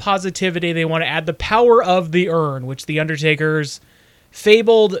power of positivity. They want to add the power of the urn, which the Undertaker's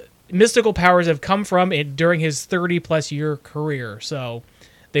fabled mystical powers have come from it during his 30-plus year career. So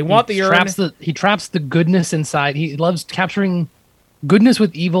they want the urn. He traps the goodness inside. He loves capturing goodness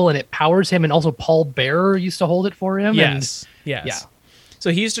with evil, and it powers him. And also Paul Bearer used to hold it for him. Yes. Yeah. So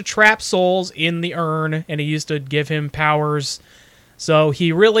he used to trap souls in the urn, and he used to give him powers. So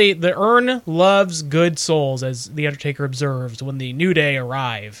the urn loves good souls, as the Undertaker observes when the New Day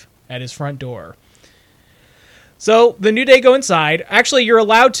arrive at his front door. So the New Day go inside. Actually, you're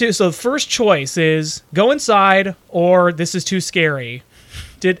allowed to. So the first choice is go inside, or this is too scary.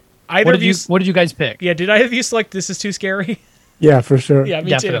 What did you guys pick? Yeah, did either of you select this is too scary? Yeah, for sure. Yeah, me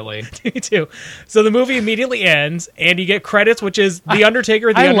Definitely. too. Me too. So the movie immediately ends, and you get credits, which is The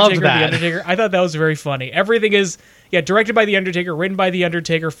Undertaker, The Undertaker, The Undertaker. I thought that was very funny. Everything is, directed by The Undertaker, written by The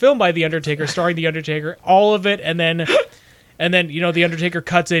Undertaker, filmed by The Undertaker, starring The Undertaker, all of it, and then The Undertaker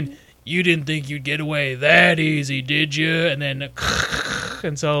cuts in, you didn't think you'd get away that easy, did you? And then,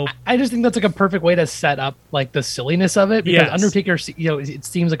 and so... I just think that's like a perfect way to set up like the silliness of it, because Undertaker, it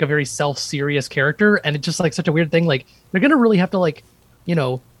seems like a very self-serious character, and it's just like such a weird thing. Like, they're going to really have to like,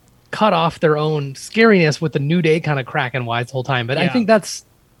 cut off their own scariness with the New Day kind of cracking wise the whole time. But I think that's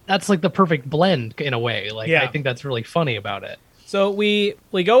like the perfect blend in a way. Like, I think that's really funny about it. So we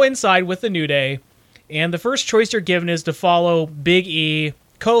go inside with the New Day, and the first choice you're given is to follow Big E,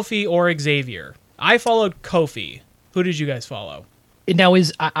 Kofi, or Xavier. I followed Kofi. Who did you guys follow? Now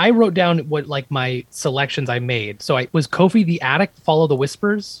I wrote down what like my selections I made. So was Kofi the Addict follow the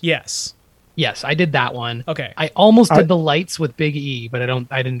Whispers? Yes, I did that one. Okay. I almost did the Lights with Big E, but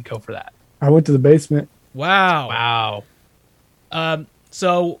I didn't go for that. I went to the basement. Wow.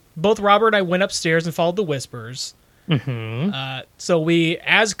 So both Robert and I went upstairs and followed the Whispers. Mm-hmm. So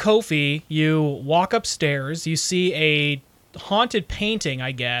as Kofi, you walk upstairs, you see a haunted painting,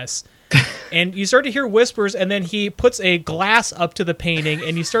 I guess, and you start to hear whispers, and then he puts a glass up to the painting,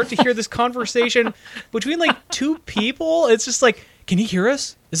 and you start to hear this conversation between like two people. It's just like, can he hear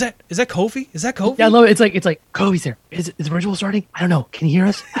us? Is that Kofi? Is that Kofi? Yeah, I love it. It's like Kofi's there. Is the ritual starting? I don't know. Can he hear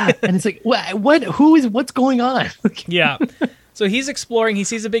us? And it's like, what's going on? Yeah. So he's exploring. He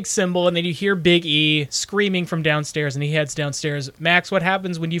sees a big symbol, and then you hear Big E screaming from downstairs, and he heads downstairs. Max, what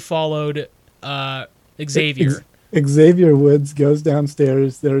happens when you followed Xavier? Xavier Woods goes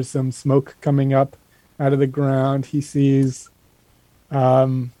downstairs. There's some smoke coming up out of the ground. He sees,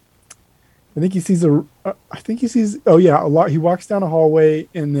 I think he sees a lot. He walks down a hallway,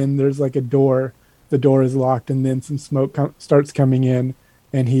 and then there's like a door. The door is locked, and then some smoke starts coming in,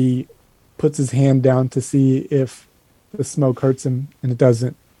 and he puts his hand down to see if the smoke hurts him, and it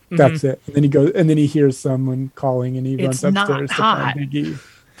doesn't. Mm-hmm. That's it. And then he goes, and then he hears someone calling, and he runs upstairs to find Big E.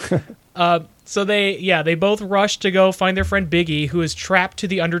 So they both rush to go find their friend Big E, who is trapped to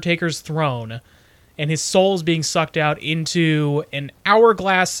the Undertaker's throne. and his soul is being sucked out into an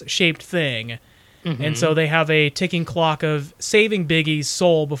hourglass-shaped thing. And so they have a ticking clock of saving Biggie's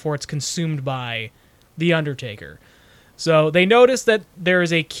soul before it's consumed by the Undertaker. So they notice that there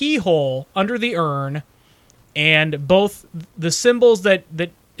is a keyhole under the urn, and both the symbols that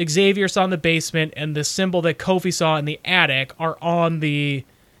Xavier saw in the basement and the symbol that Kofi saw in the attic are on the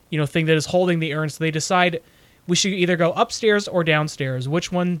thing that is holding the urn. So they decide we should either go upstairs or downstairs.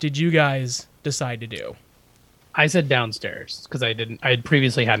 Which one did you guys decide to do? I said downstairs because I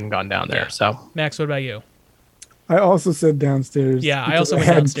previously hadn't gone down there. Yeah. So Max, what about you? I also said downstairs. Yeah, I also went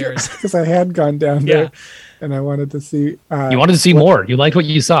downstairs. Because I had gone down there, and I wanted to see. you wanted to see more. You liked what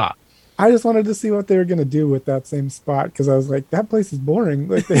you saw. I just wanted to see what they were going to do with that same spot because I was like, that place is boring.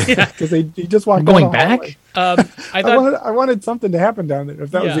 Like, because they just walked down Going the back? hallway. I thought I wanted something to happen down there.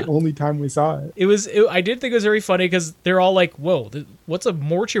 If that was Yeah. the only time we saw it. I did think it was very funny because they're all like, "Whoa, what's a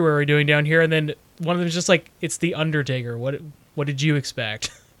mortuary doing down here?" And then one of them is just like, "It's the Undertaker." What did you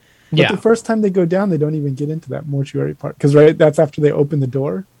expect? But Yeah. the first time they go down, they don't even get into that mortuary part because that's after they open the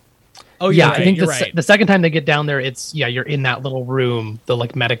door. Oh Yeah, you're right, I think you're right. the second time they get down there, you're in that little room, the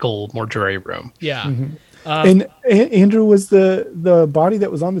like medical mortuary room. Yeah. And Andrew, was the body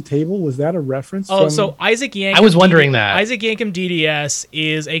that was on the table, was that a reference? Oh, from- so Isaac Yankem. I was wondering that. Isaac Yankem DDS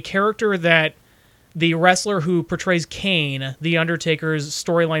is a character that the wrestler who portrays Kane, the Undertaker's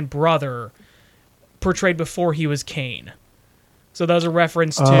storyline brother, portrayed before he was Kane. So that was a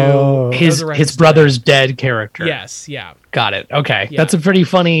reference to Oh. that was a reference His to brother's dead character. that. Yes, yeah, Got it. Okay. Yeah. That's a pretty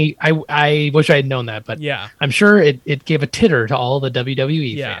funny. I wish I had known that, but yeah. I'm sure it gave a titter to all the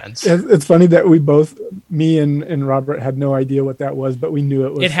WWE Yeah. fans. It's funny that we both, me and Robert, had no idea what that was, but we knew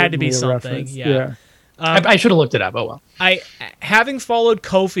it was. It had to be certainly a something, reference. yeah. I should have looked it up. Oh well. Having followed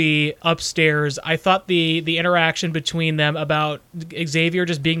Kofi upstairs, I thought the interaction between them about Xavier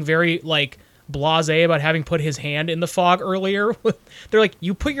just being very like blasé about having put his hand in the fog earlier. They're like,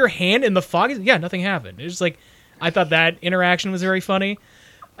 "You put your hand in the fog?" Yeah, nothing happened. It's just like, I thought that interaction was very funny.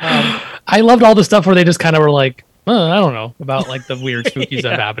 I loved all the stuff where they just kind of were like, I don't know about like the weird spooky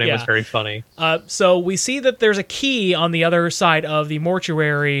stuff happening. It was yeah. very funny. So we see that there's a key on the other side of the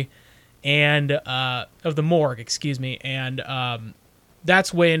mortuary and of the morgue, excuse me, and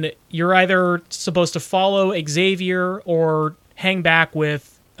that's when you're either supposed to follow Xavier or hang back with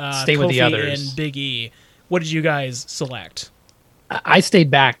Stay with the Kofi others. and Big E. What did you guys select? I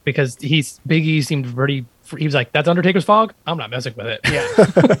stayed back because Big E seemed pretty. He was like, "That's Undertaker's fog. I'm not messing with it."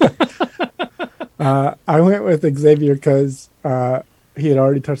 Yeah, I went with Xavier because he had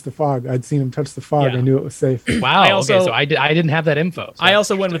already touched the fog. I'd seen him touch the fog. Yeah. I knew it was safe. Wow. also- Okay, so I didn't have that info. So I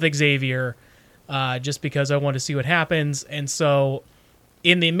also went with Xavier just because I wanted to see what happens. And so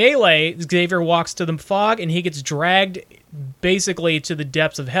in the melee, Xavier walks to the fog and he gets dragged basically to the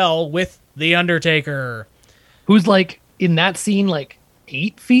depths of hell with the Undertaker. who's like in that scene like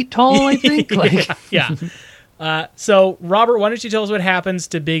 8 feet tall. I think. Like Yeah. So, Robert, why don't you tell us what happens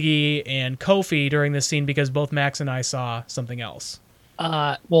to Biggie and Kofi during this scene, because both Max and I saw something else.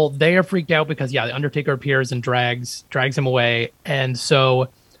 well, they are freaked out because the Undertaker appears and drags him away, and so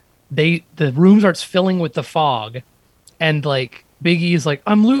the room starts filling with the fog, and like Big E is like,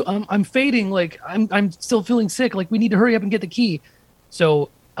 I'm fading, like I'm still feeling sick, like we need to hurry up and get the key. So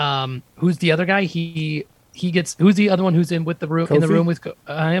who's the other guy? Who's the other one who's in the room Kofi? with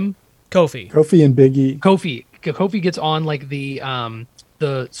him? Kofi. Kofi and Big E. Kofi gets on like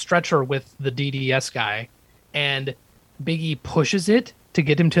the stretcher with the DDS guy, and Big E pushes it to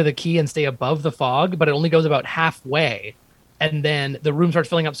get him to the key and stay above the fog, but it only goes about halfway. And then the room starts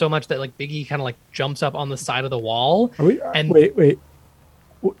filling up so much that like Big E kind of like jumps up on the side of the wall. And Wait.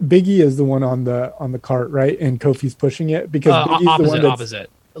 Big E is the one on the cart, right? And Kofi's pushing it because Big E's the one that's opposite.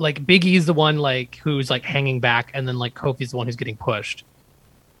 Like Big E's the one like who's like hanging back, and then like Kofi's the one who's getting pushed.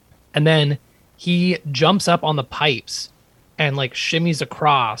 And then he jumps up on the pipes and like shimmies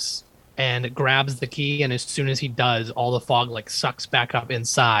across and grabs the key, and as soon as he does, all the fog like sucks back up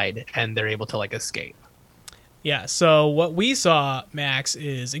inside and they're able to like escape. Yeah, so what we saw, Max,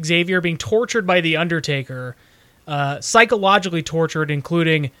 is Xavier being tortured by The Undertaker, psychologically tortured,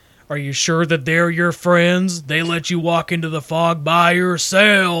 including, are you sure that they're your friends? They let you walk into the fog by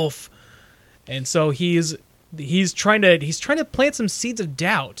yourself. And so he's trying to plant some seeds of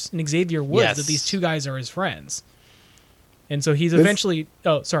doubt in Xavier Woods Yes. that these two guys are his friends. And so he's eventually...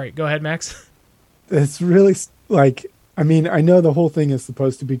 Oh, sorry, go ahead, Max. it's really like, I mean, I know the whole thing is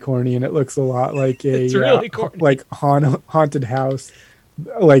supposed to be corny, and it looks a lot like a It's really corny. like haunted house,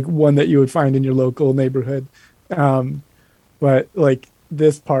 like one that you would find in your local neighborhood. But like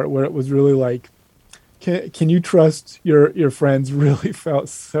this part where it was really like can you trust your friends really felt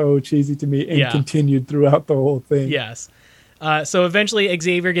so cheesy to me and Yeah. continued throughout the whole thing. Yes. So eventually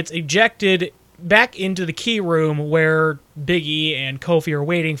Xavier gets ejected back into the key room where Biggie and Kofi are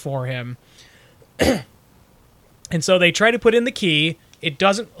waiting for him. And so they try to put in the key. It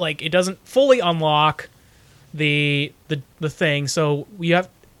doesn't fully unlock the thing. So we have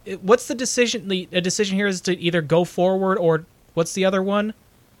what's the decision? The decision here is to either go forward or what's the other one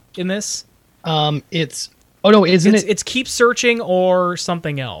in this? It's keep searching or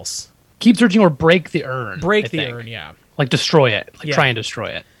something else. Keep searching or break the urn. Break I the think. urn, yeah. Like destroy it. Like Yeah. try and destroy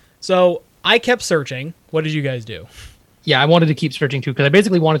it. So I kept searching. What did you guys do? Yeah, I wanted to keep searching too because I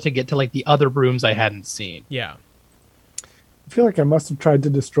basically wanted to get to like the other rooms I hadn't seen. Yeah. I feel like I must have tried to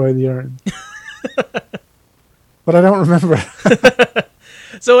destroy the urn. But I don't remember.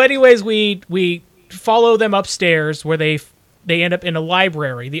 So anyways, we follow them upstairs where they end up in a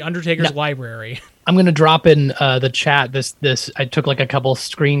library, the Undertaker's library. I'm gonna drop in the chat this I took like a couple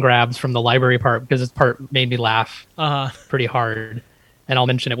screen grabs from the library part because this part made me laugh pretty hard, and I'll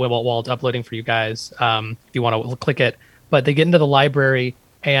mention it while it's uploading for you guys if you want to click it. But they get into the library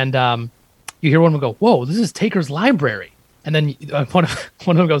and you hear one of them go, "Whoa, this is Taker's library," and then one of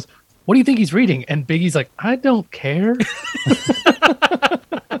them goes, "What do you think he's reading?" And Biggie's like, "I don't care,"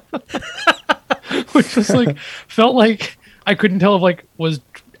 which was like felt like I couldn't tell if like was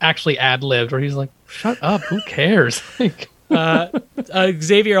actually ad-libbed or he's like, "Shut up, who cares?" Like,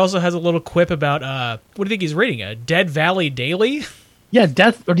 Xavier also has a little quip about what do you think he's reading? A Dead Valley Daily? yeah,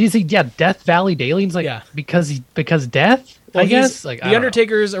 Death, or do you say Death Valley Daily? He's like, Yeah. because death. Well, I guess like I the don't know.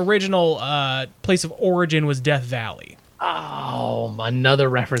 Undertaker's original place of origin was Death Valley. Oh, another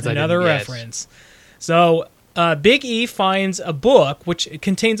reference. Another I didn't get. reference. So Big E finds a book which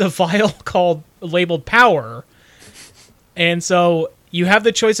contains a vial labeled Power, and so you have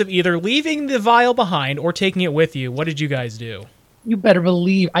the choice of either leaving the vial behind or taking it with you. What did you guys do? You better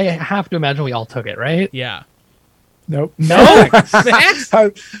believe. I have to imagine we all took it, right? Yeah. Nope. No, Max.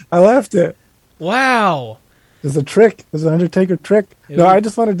 I left it. Wow. It was a trick. It was an Undertaker trick. No, I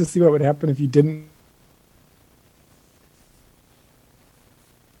just wanted to see what would happen if you didn't.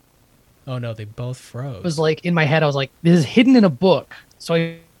 Oh no, they both froze. It was like in my head, I was like, "This is hidden in a book," so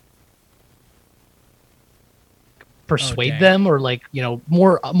I persuade dang. them, or like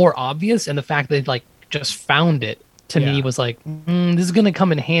more obvious. And the fact that they like just found it to me Yeah. was like, "This is gonna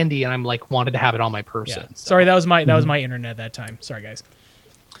come in handy," and I'm like wanted to have it on my Yeah. person. So- Sorry, that was my internet that time. Sorry, guys.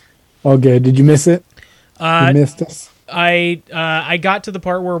 Okay, did you miss it? You missed us. I got to the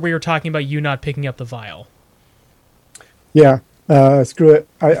part where we were talking about you not picking up the vial. Yeah. Screw it.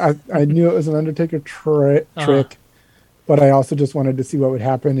 I knew it was an Undertaker trick, but I also just wanted to see what would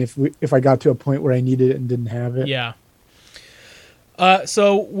happen if I got to a point where I needed it and didn't have it. Yeah.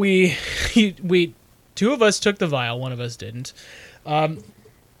 So we two of us took the vial, one of us didn't.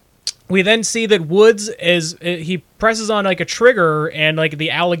 We then see that Woods he presses on like a trigger and like the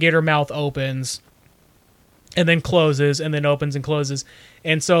alligator mouth opens and then closes and then opens and closes.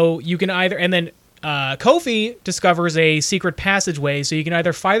 And so you can Kofi discovers a secret passageway, so you can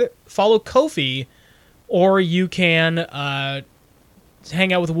either follow Kofi or you can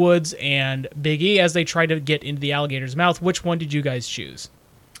hang out with Woods and Big E as they try to get into the alligator's mouth. Which one did you guys choose?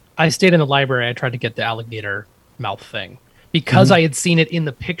 I stayed in the library. I tried to get the alligator mouth thing because I had seen it in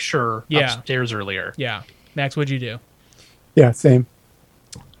the picture upstairs earlier. Yeah. Max, what'd you do? Yeah, same.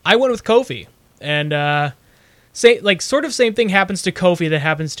 I went with Kofi. And sort of same thing happens to Kofi that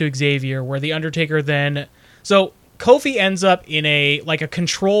happens to Xavier, where the Undertaker then... So Kofi ends up in a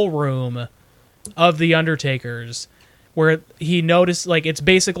control room of the Undertaker's, where he noticed it's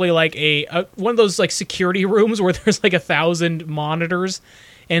basically like a one of those security rooms where there's 1,000 monitors.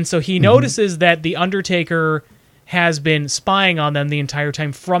 And so he notices that the Undertaker has been spying on them the entire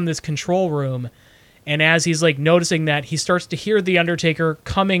time from this control room. And as he's noticing that, he starts to hear the Undertaker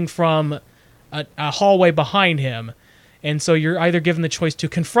coming from a hallway behind him. And so you're either given the choice to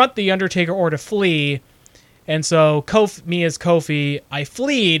confront the Undertaker or to flee. And so me as Kofi, I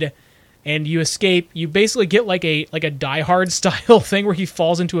fleed, and you escape. You basically get like a Die Hard style thing where he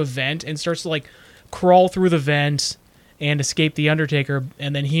falls into a vent and starts to crawl through the vent and escape the Undertaker.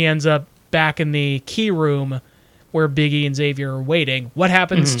 And then he ends up back in the key room where Big E and Xavier are waiting. What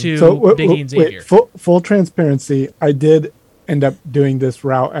happens to Big E and Xavier? Full transparency, I did end up doing this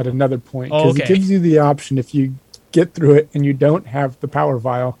route at another point because it gives you the option, if you get through it and you don't have the power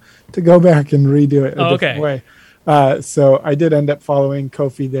vial, to go back and redo it a different way. So I did end up following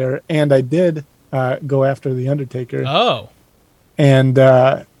Kofi there, and I did go after the Undertaker. Oh, and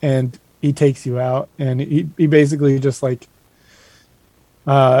he takes you out, and he basically just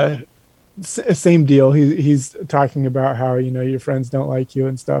same deal. He's talking about how your friends don't like you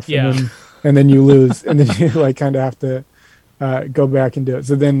and stuff. Yeah. And then you lose, and then you like kind of have to go back and do it.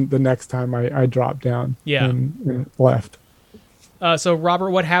 So then the next time I dropped down. Yeah. And left. So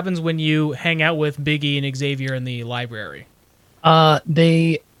Robert, what happens when you hang out with Big E and Xavier in the library? How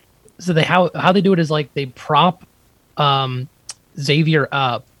they do it is like they prop Xavier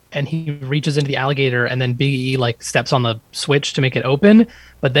up, and he reaches into the alligator, and then Big E like steps on the switch to make it open.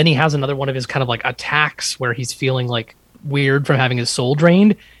 But then he has another one of his kind of like attacks where he's feeling like weird from having his soul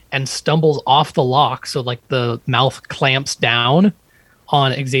drained and stumbles off the lock. So like the mouth clamps down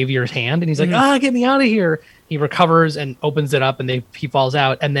on Xavier's hand, and he's like, get me out of here. He recovers and opens it up, and he falls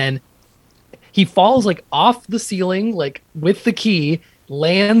out, and then he falls like off the ceiling, like with the key,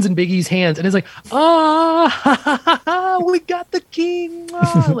 lands in Big E's hands, and is like, we got the key.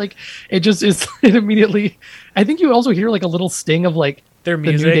 Like it just is. It immediately. I think you also hear like a little sting of like Their the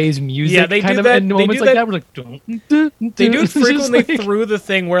music. New Day's music. Yeah, they kind do of, that. and They moments do like that. that. We're like, They do it It's just frequently like- through the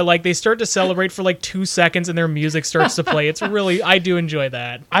thing where like they start to celebrate for like 2 seconds and their music starts to play. It's really, I do enjoy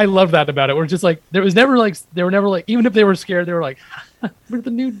that. I love that about it. We're just like, they were never like, even if they were scared, they were like, we're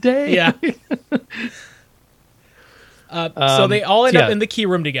the New Day. Yeah. So they all end up yeah. in the key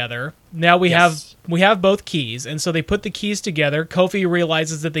room together. Now we Yes. have both keys, and so they put the keys together. Kofi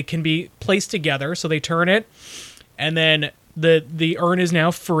realizes that they can be placed together, so they turn it, and then the urn is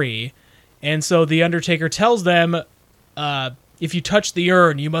now free. And so the Undertaker tells them, if you touch the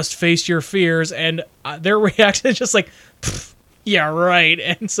urn, you must face your fears. And their reaction is just like, "Pfft, yeah, right.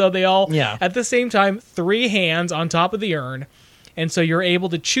 And so they all, Yeah. at the same time, 3 hands on top of the urn. And so you're able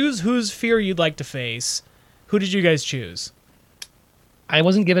to choose whose fear you'd like to face. Who did you guys choose? I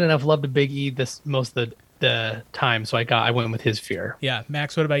wasn't given enough love to Big E this most of the time, so I went with his fear. Yeah,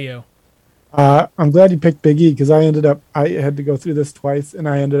 Max, what about you? I'm glad you picked Big E because I had to go through this twice, and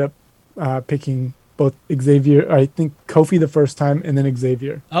I ended up picking both Xavier. I think Kofi the first time, and then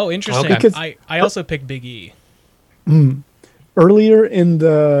Xavier. Oh, interesting. Okay. I also picked Big E. Earlier in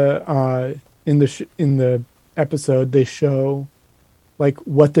the episode, they show like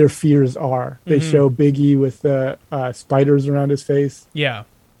what their fears are. They show Big E with the spiders around his face, Yeah.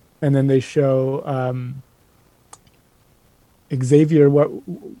 and then they show Xavier what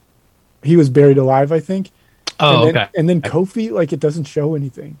he was buried alive, I think. Oh, and then, okay. And then Kofi, like it doesn't show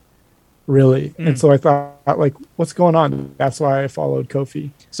anything, really. And so I thought, like, what's going on? That's why I followed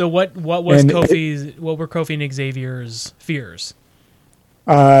Kofi. So what was And what were Kofi and Xavier's fears?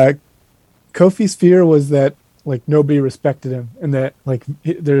 Kofi's fear was that like nobody respected him, and that like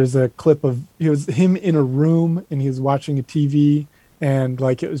there's a clip of him in a room and he was watching a TV, and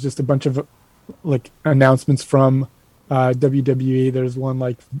like it was just a bunch of like announcements from WWE. There's one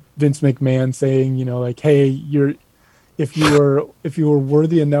like Vince McMahon saying, like, hey, if you were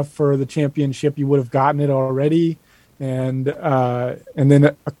worthy enough for the championship, you would have gotten it already. And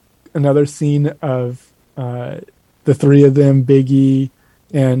then another scene of the 3 of them, Big E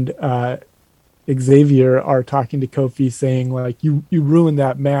and Xavier, are talking to Kofi saying like, you ruined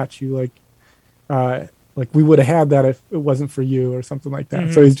that match. You like we would have had that if it wasn't for you, or something like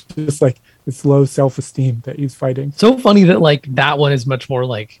that. So he's just like this low self-esteem that he's fighting. So funny that like that one is much more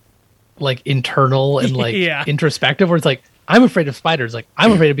like internal and like Yeah. introspective, where it's like, I'm afraid of spiders. Like,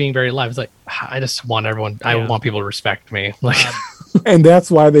 I'm afraid of being buried alive. It's like, I just want everyone, I Yeah. want people to respect me. Like, And that's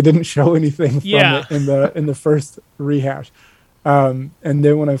why they didn't show anything from Yeah. it in the first rehash. And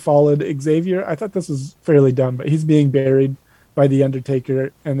then when I followed Xavier, I thought this was fairly dumb, but he's being buried by the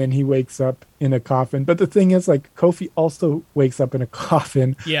Undertaker, and then he wakes up in a coffin. But the thing is, like, Kofi also wakes up in a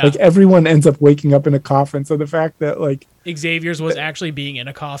coffin. Yeah. Like, everyone ends up waking up in a coffin. So the fact that, like, Xavier's was actually being in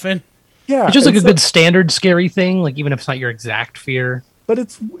a coffin. yeah, it's just like a and good standard scary thing. Like, even if it's not your exact fear. But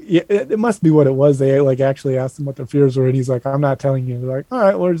it must be what it was. They like actually asked him what their fears were, and he's like, "I'm not telling you." They're like, "All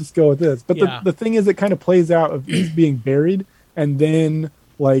right, we'll just go with this." But Yeah. the thing is, it kind of plays out of he's being buried, and then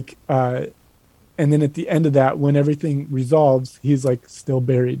like, and then at the end of that, when everything resolves, he's like still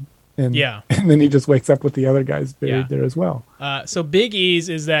buried, and Yeah. and then he just wakes up with the other guys buried Yeah. there as well. So Big E's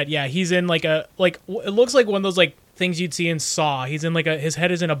is that he's in like it looks like one of those like things you'd see in Saw. He's in like his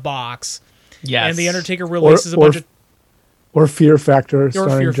head is in a box. Yes. And the Undertaker releases a bunch of Or Fear Factor,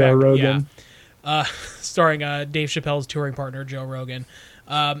 starring Fear Joe Factor, Rogan. starring Dave Chappelle's touring partner Joe Rogan.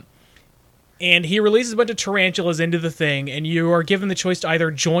 And he releases a bunch of tarantulas into the thing, and you are given the choice to either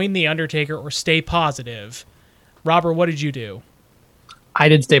join the Undertaker or stay positive. Robert, what did you do? I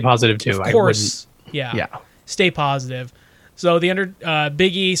did stay positive too. Of course, yeah. Yeah. Stay positive. So the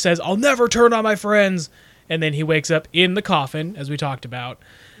Big E says, "I'll never turn on my friends," and then he wakes up in the coffin, as we talked about.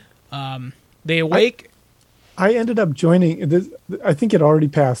 They awake. I ended up joining this. I think it already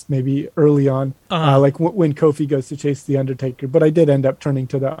passed maybe early on, like when Kofi goes to chase the Undertaker. But I did end up turning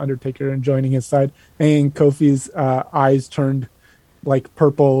to the Undertaker and joining his side. And Kofi's eyes turned like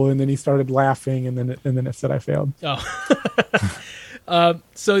purple, and then he started laughing, and then it said I failed. Oh.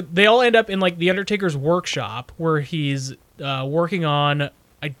 So they all end up in like the Undertaker's workshop where he's working on.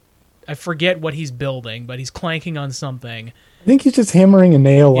 I forget what he's building, but he's clanking on something. I think he's just hammering a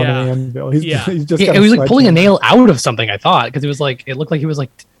nail on an anvil. He's just it was like pulling a nail out of something, I thought, because it was like it looked like he was like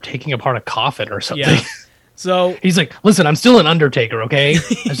taking apart a coffin or something. Yeah. So he's like, listen, I'm still an Undertaker, okay?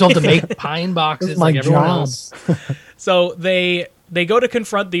 I still have to make pine boxes like everyone else. So they go to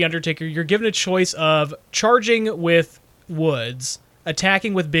confront the Undertaker. You're given a choice of charging with Woods,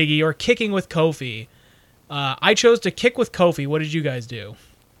 attacking with Big E, or kicking with Kofi. I chose to kick with Kofi. What did you guys do?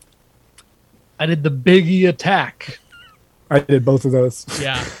 I did the Big E attack. I did both of those.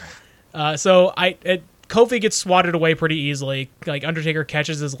 Yeah. So Kofi gets swatted away pretty easily. Like Undertaker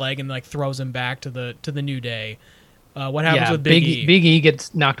catches his leg and like throws him back to the New Day. What happens with Big E? Big E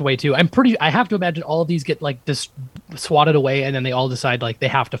gets knocked away too. I have to imagine all of these get like swatted away, and then they all decide like they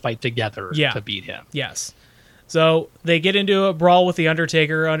have to fight together to beat him. Yes. So they get into a brawl with the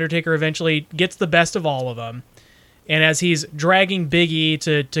Undertaker. Undertaker eventually gets the best of all of them. And as he's dragging Big E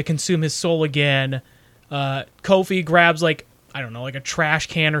to consume his soul again, Kofi grabs like, I don't know, like a trash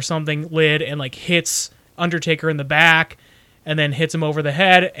can or something lid and like hits Undertaker in the back and then hits him over the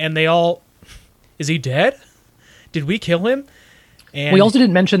head. And they all, is he dead? Did we kill him? And we also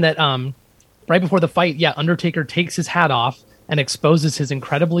didn't mention that right before the fight, Undertaker takes his hat off and exposes his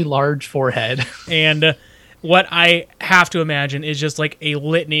incredibly large forehead. And what I have to imagine is just like a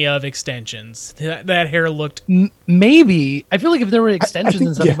litany of extensions. That hair looked... Maybe. I feel like if there were extensions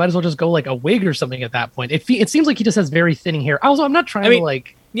and stuff, you might as well just go like a wig or something at that point. It seems like he just has very thinning hair. Also, I'm not trying to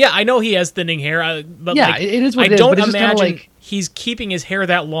like... Yeah, I know he has thinning hair. But yeah, like, it is what I it is. don't But it's imagine just like, he's keeping his hair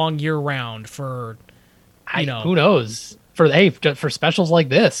that long year-round for, who knows? For specials like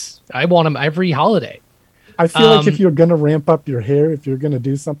this, I want him every holiday. I feel like if you're going to ramp up your hair, if you're going to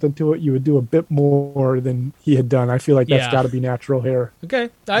do something to it, you would do a bit more than he had done. I feel like that's got to be natural hair.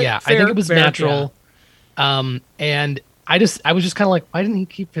 Okay. I think it was natural. Yeah. And I was just kind of like, why didn't he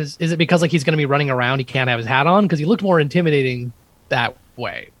keep his... Is it because like he's going to be running around, he can't have his hat on? Because he looked more intimidating that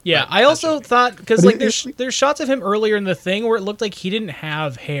way. Yeah, I also thought... Because like there's shots of him earlier in the thing where it looked like he didn't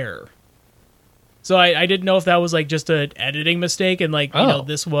have hair. So I didn't know if that was like just an editing mistake and like,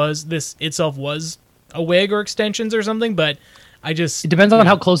 this itself was a wig or extensions or something, but it depends on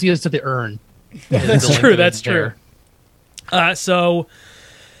how close he is to the urn. That's true. So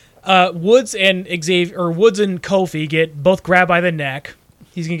Woods and Kofi get both grabbed by the neck.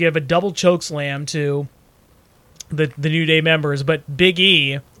 He's gonna give a double choke slam to the New Day members, but Big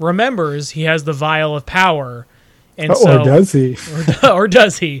E remembers he has the vial of power, and or does he? Or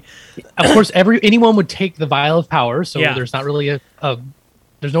does he? Of course, anyone would take the vial of power, so there's not really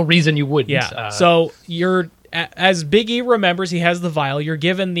there's no reason you wouldn't. Yeah. So as Big E remembers he has the vial, you're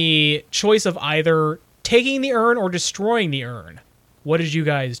given the choice of either taking the urn or destroying the urn. What did you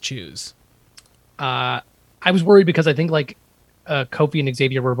guys choose? I was worried because I think like Kofi and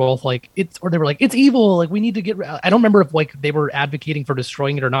Xavier were both like it's evil. Like we need to get. I don't remember if like they were advocating for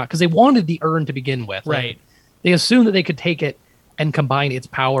destroying it or not because they wanted the urn to begin with. Right. Like, they assumed that they could take it and combine its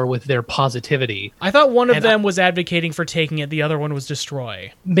power with their positivity. I thought one of them was advocating for taking it. The other one was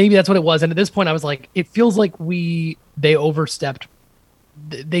destroy. Maybe that's what it was. And at this point I was like, it feels like they overstepped.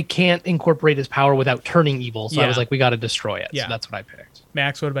 They can't incorporate his power without turning evil. So I was like, we got to destroy it. Yeah. So that's what I picked.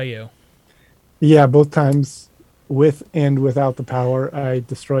 Max, what about you? Yeah, both times with and without the power, I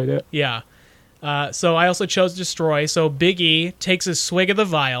destroyed it. Yeah. So I also chose destroy. So Big E takes a swig of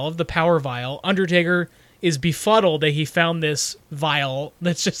the power vial. Undertaker is befuddled that he found this vial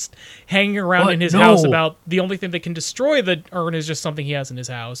that's just hanging around in his house. About the only thing that can destroy the urn is just something he has in his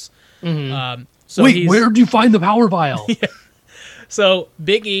house. Mm-hmm. Wait, where did you find the power vial? Yeah. So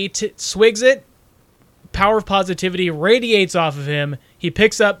Big E swigs it. Power of positivity radiates off of him. He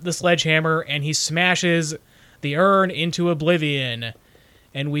picks up the sledgehammer and he smashes the urn into oblivion.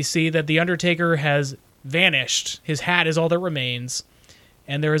 And we see that the Undertaker has vanished. His hat is all that remains.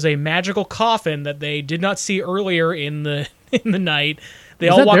 And there is a magical coffin that they did not see earlier in the night.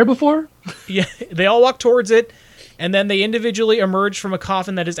 Was that there before? Yeah, they all walk towards it, and then they individually emerge from a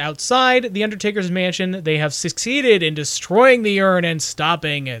coffin that is outside the Undertaker's mansion. They have succeeded in destroying the urn and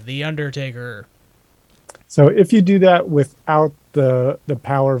stopping the Undertaker. So if you do that without the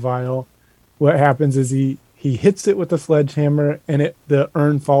power vial, what happens is he hits it with the sledgehammer, and the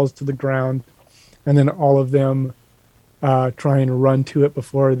urn falls to the ground, and then all of them try and run to it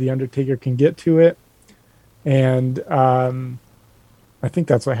before the Undertaker can get to it. and I think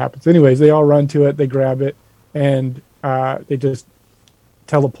that's what happens. Anyways, they all run to it, they grab it, and they just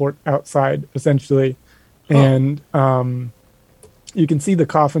teleport outside essentially, and you can see the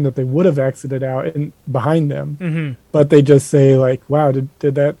coffin that they would have exited out and behind them, but they just say like, "Wow, did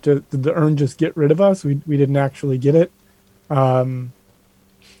the urn just get rid of us? We didn't actually get it.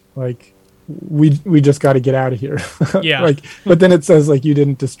 Like we just got to get out of here." Yeah. Like, but then it says like, "You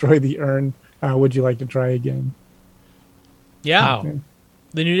didn't destroy the urn. Would you like to try again?" Yeah. Wow.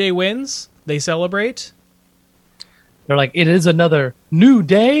 The New Day wins. They celebrate. They're like, it is another new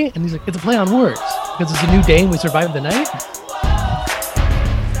day, and he's like, it's a play on words because it's a new day and we survived the night.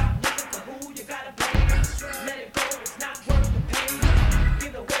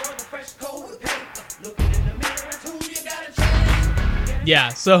 Yeah,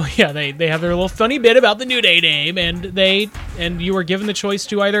 so yeah, they have their little funny bit about the New Day name, and you were given the choice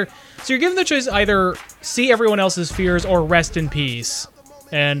to either see everyone else's fears or rest in peace,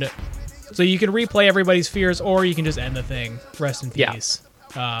 and so you can replay everybody's fears or you can just end the thing, rest in peace.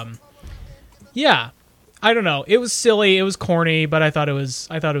 Yeah, I don't know, it was silly, it was corny, but I thought it was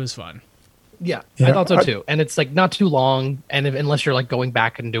fun. Yeah, I thought so too, and it's like not too long, and unless you're like going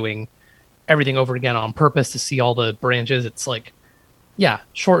back and doing everything over again on purpose to see all the branches, it's like. Yeah,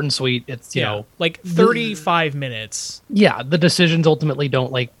 short and sweet. It's, you know, like 35 minutes. Yeah, the decisions ultimately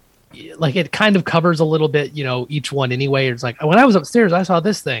don't like it kind of covers a little bit, you know, each one anyway. It's like, when I was upstairs, I saw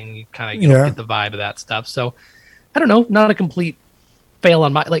this thing. You kind of get the vibe of that stuff. So, I don't know, not a complete fail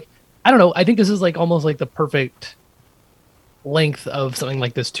on my, like, I don't know. I think this is like almost like the perfect length of something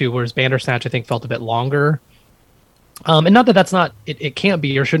like this too, whereas Bandersnatch, I think, felt a bit longer. And not that that's not, it can't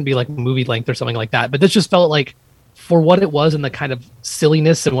be or shouldn't be like movie length or something like that, but this just felt like, for what it was and the kind of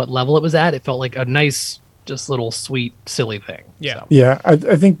silliness and what level it was at, it felt like a nice, just little sweet, silly thing. Yeah. So. Yeah, I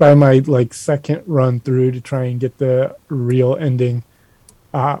think by my like second run through to try and get the real ending,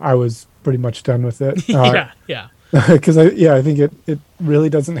 I was pretty much done with it. Yeah. Because I think it really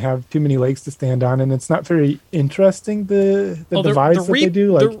doesn't have too many legs to stand on, and it's not very interesting. The divides that they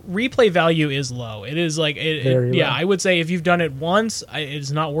do, like the replay value is low. It is like Very low. I would say if you've done it once,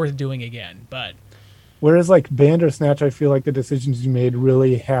 it's not worth doing again. But whereas like Bandersnatch, I feel like the decisions you made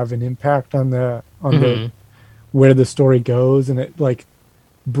really have an impact on the where the story goes, and it like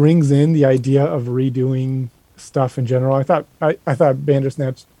brings in the idea of redoing stuff in general. I thought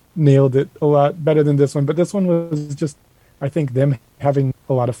Bandersnatch nailed it a lot better than this one, but this one was just, I think, them having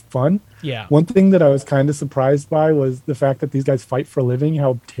a lot of fun. Yeah. One thing that I was kind of surprised by was the fact that these guys fight for a living,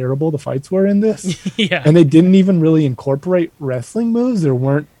 how terrible the fights were in this. Yeah. And they didn't even really incorporate wrestling moves. There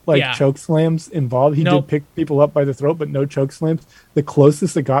weren't like choke slams involved. He did pick people up by the throat, but no choke slams. The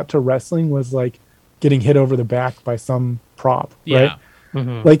closest it got to wrestling was like getting hit over the back by some prop, right?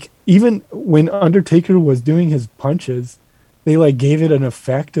 Like even when Undertaker was doing his punches, they like gave it an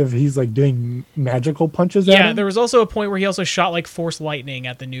effect of he's like doing magical punches at him. Yeah, there was also a point where he also shot like force lightning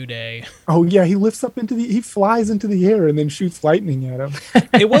at the New Day. Oh yeah, he lifts up he flies into the air and then shoots lightning at him.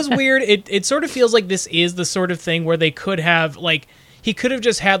 It was weird. It sort of feels like this is the sort of thing where they could have like, he could have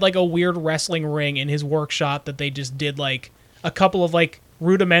just had like a weird wrestling ring in his workshop that they just did like a couple of like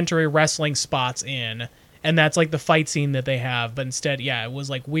rudimentary wrestling spots in, and that's like the fight scene that they have. But instead, it was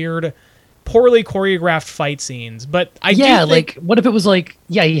like weird, poorly choreographed fight scenes. But I do think, like what if it was like,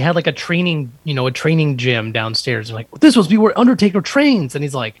 he had like a training gym downstairs, and like, this must be where Undertaker trains, and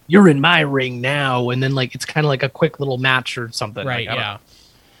he's like, you're in my ring now, and then like it's kind of like a quick little match or something, right? Like,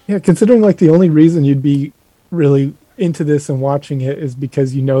 Yeah, considering like the only reason you'd be really into this and watching it is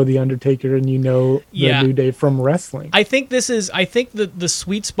because you know the Undertaker and you know the New Day from wrestling. I think the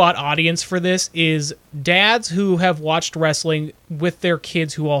sweet spot audience for this is dads who have watched wrestling with their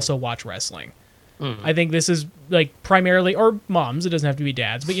kids who also watch wrestling. I think this is like primarily, or moms, it doesn't have to be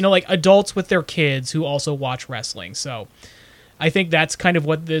dads, but like adults with their kids who also watch wrestling. So I think that's kind of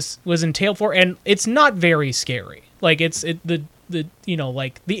what this was entailed for, and it's not very scary. Like the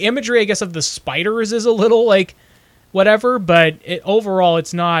like the imagery, I guess, of the spiders is a little like whatever, but overall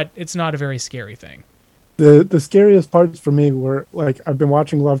it's not a very scary thing. The scariest parts for me were like, I've been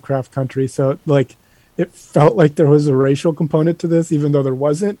watching Lovecraft Country, so like it felt like there was a racial component to this, even though there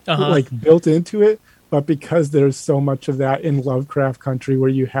wasn't like built into it. But because there's so much of that in Lovecraft Country, where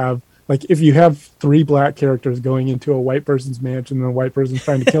you have like, if you have 3 black characters going into a white person's mansion and a white person's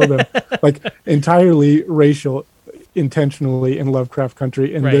trying to kill them, like entirely racial intentionally in Lovecraft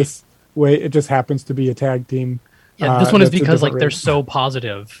Country. In this way, it just happens to be a tag team. Yeah, this one is because like they're so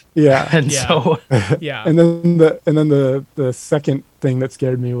positive. Yeah, and so and then the second thing that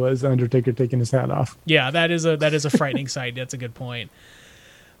scared me was Undertaker taking his hat off. Yeah, that is a frightening sight. That's a good point.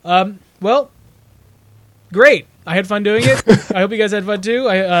 Well, Great. I had fun doing it. I hope you guys had fun too.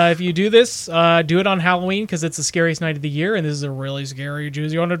 If you do this, do it on Halloween because it's the scariest night of the year, and this is a really scary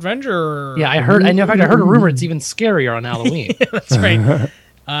Choose Your Own Adventure. Yeah, I heard, and in fact, I heard a rumor it's even scarier on Halloween. That's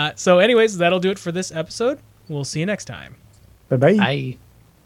right. So anyways, that'll do it for this episode. We'll see you next time. Bye-bye. Bye.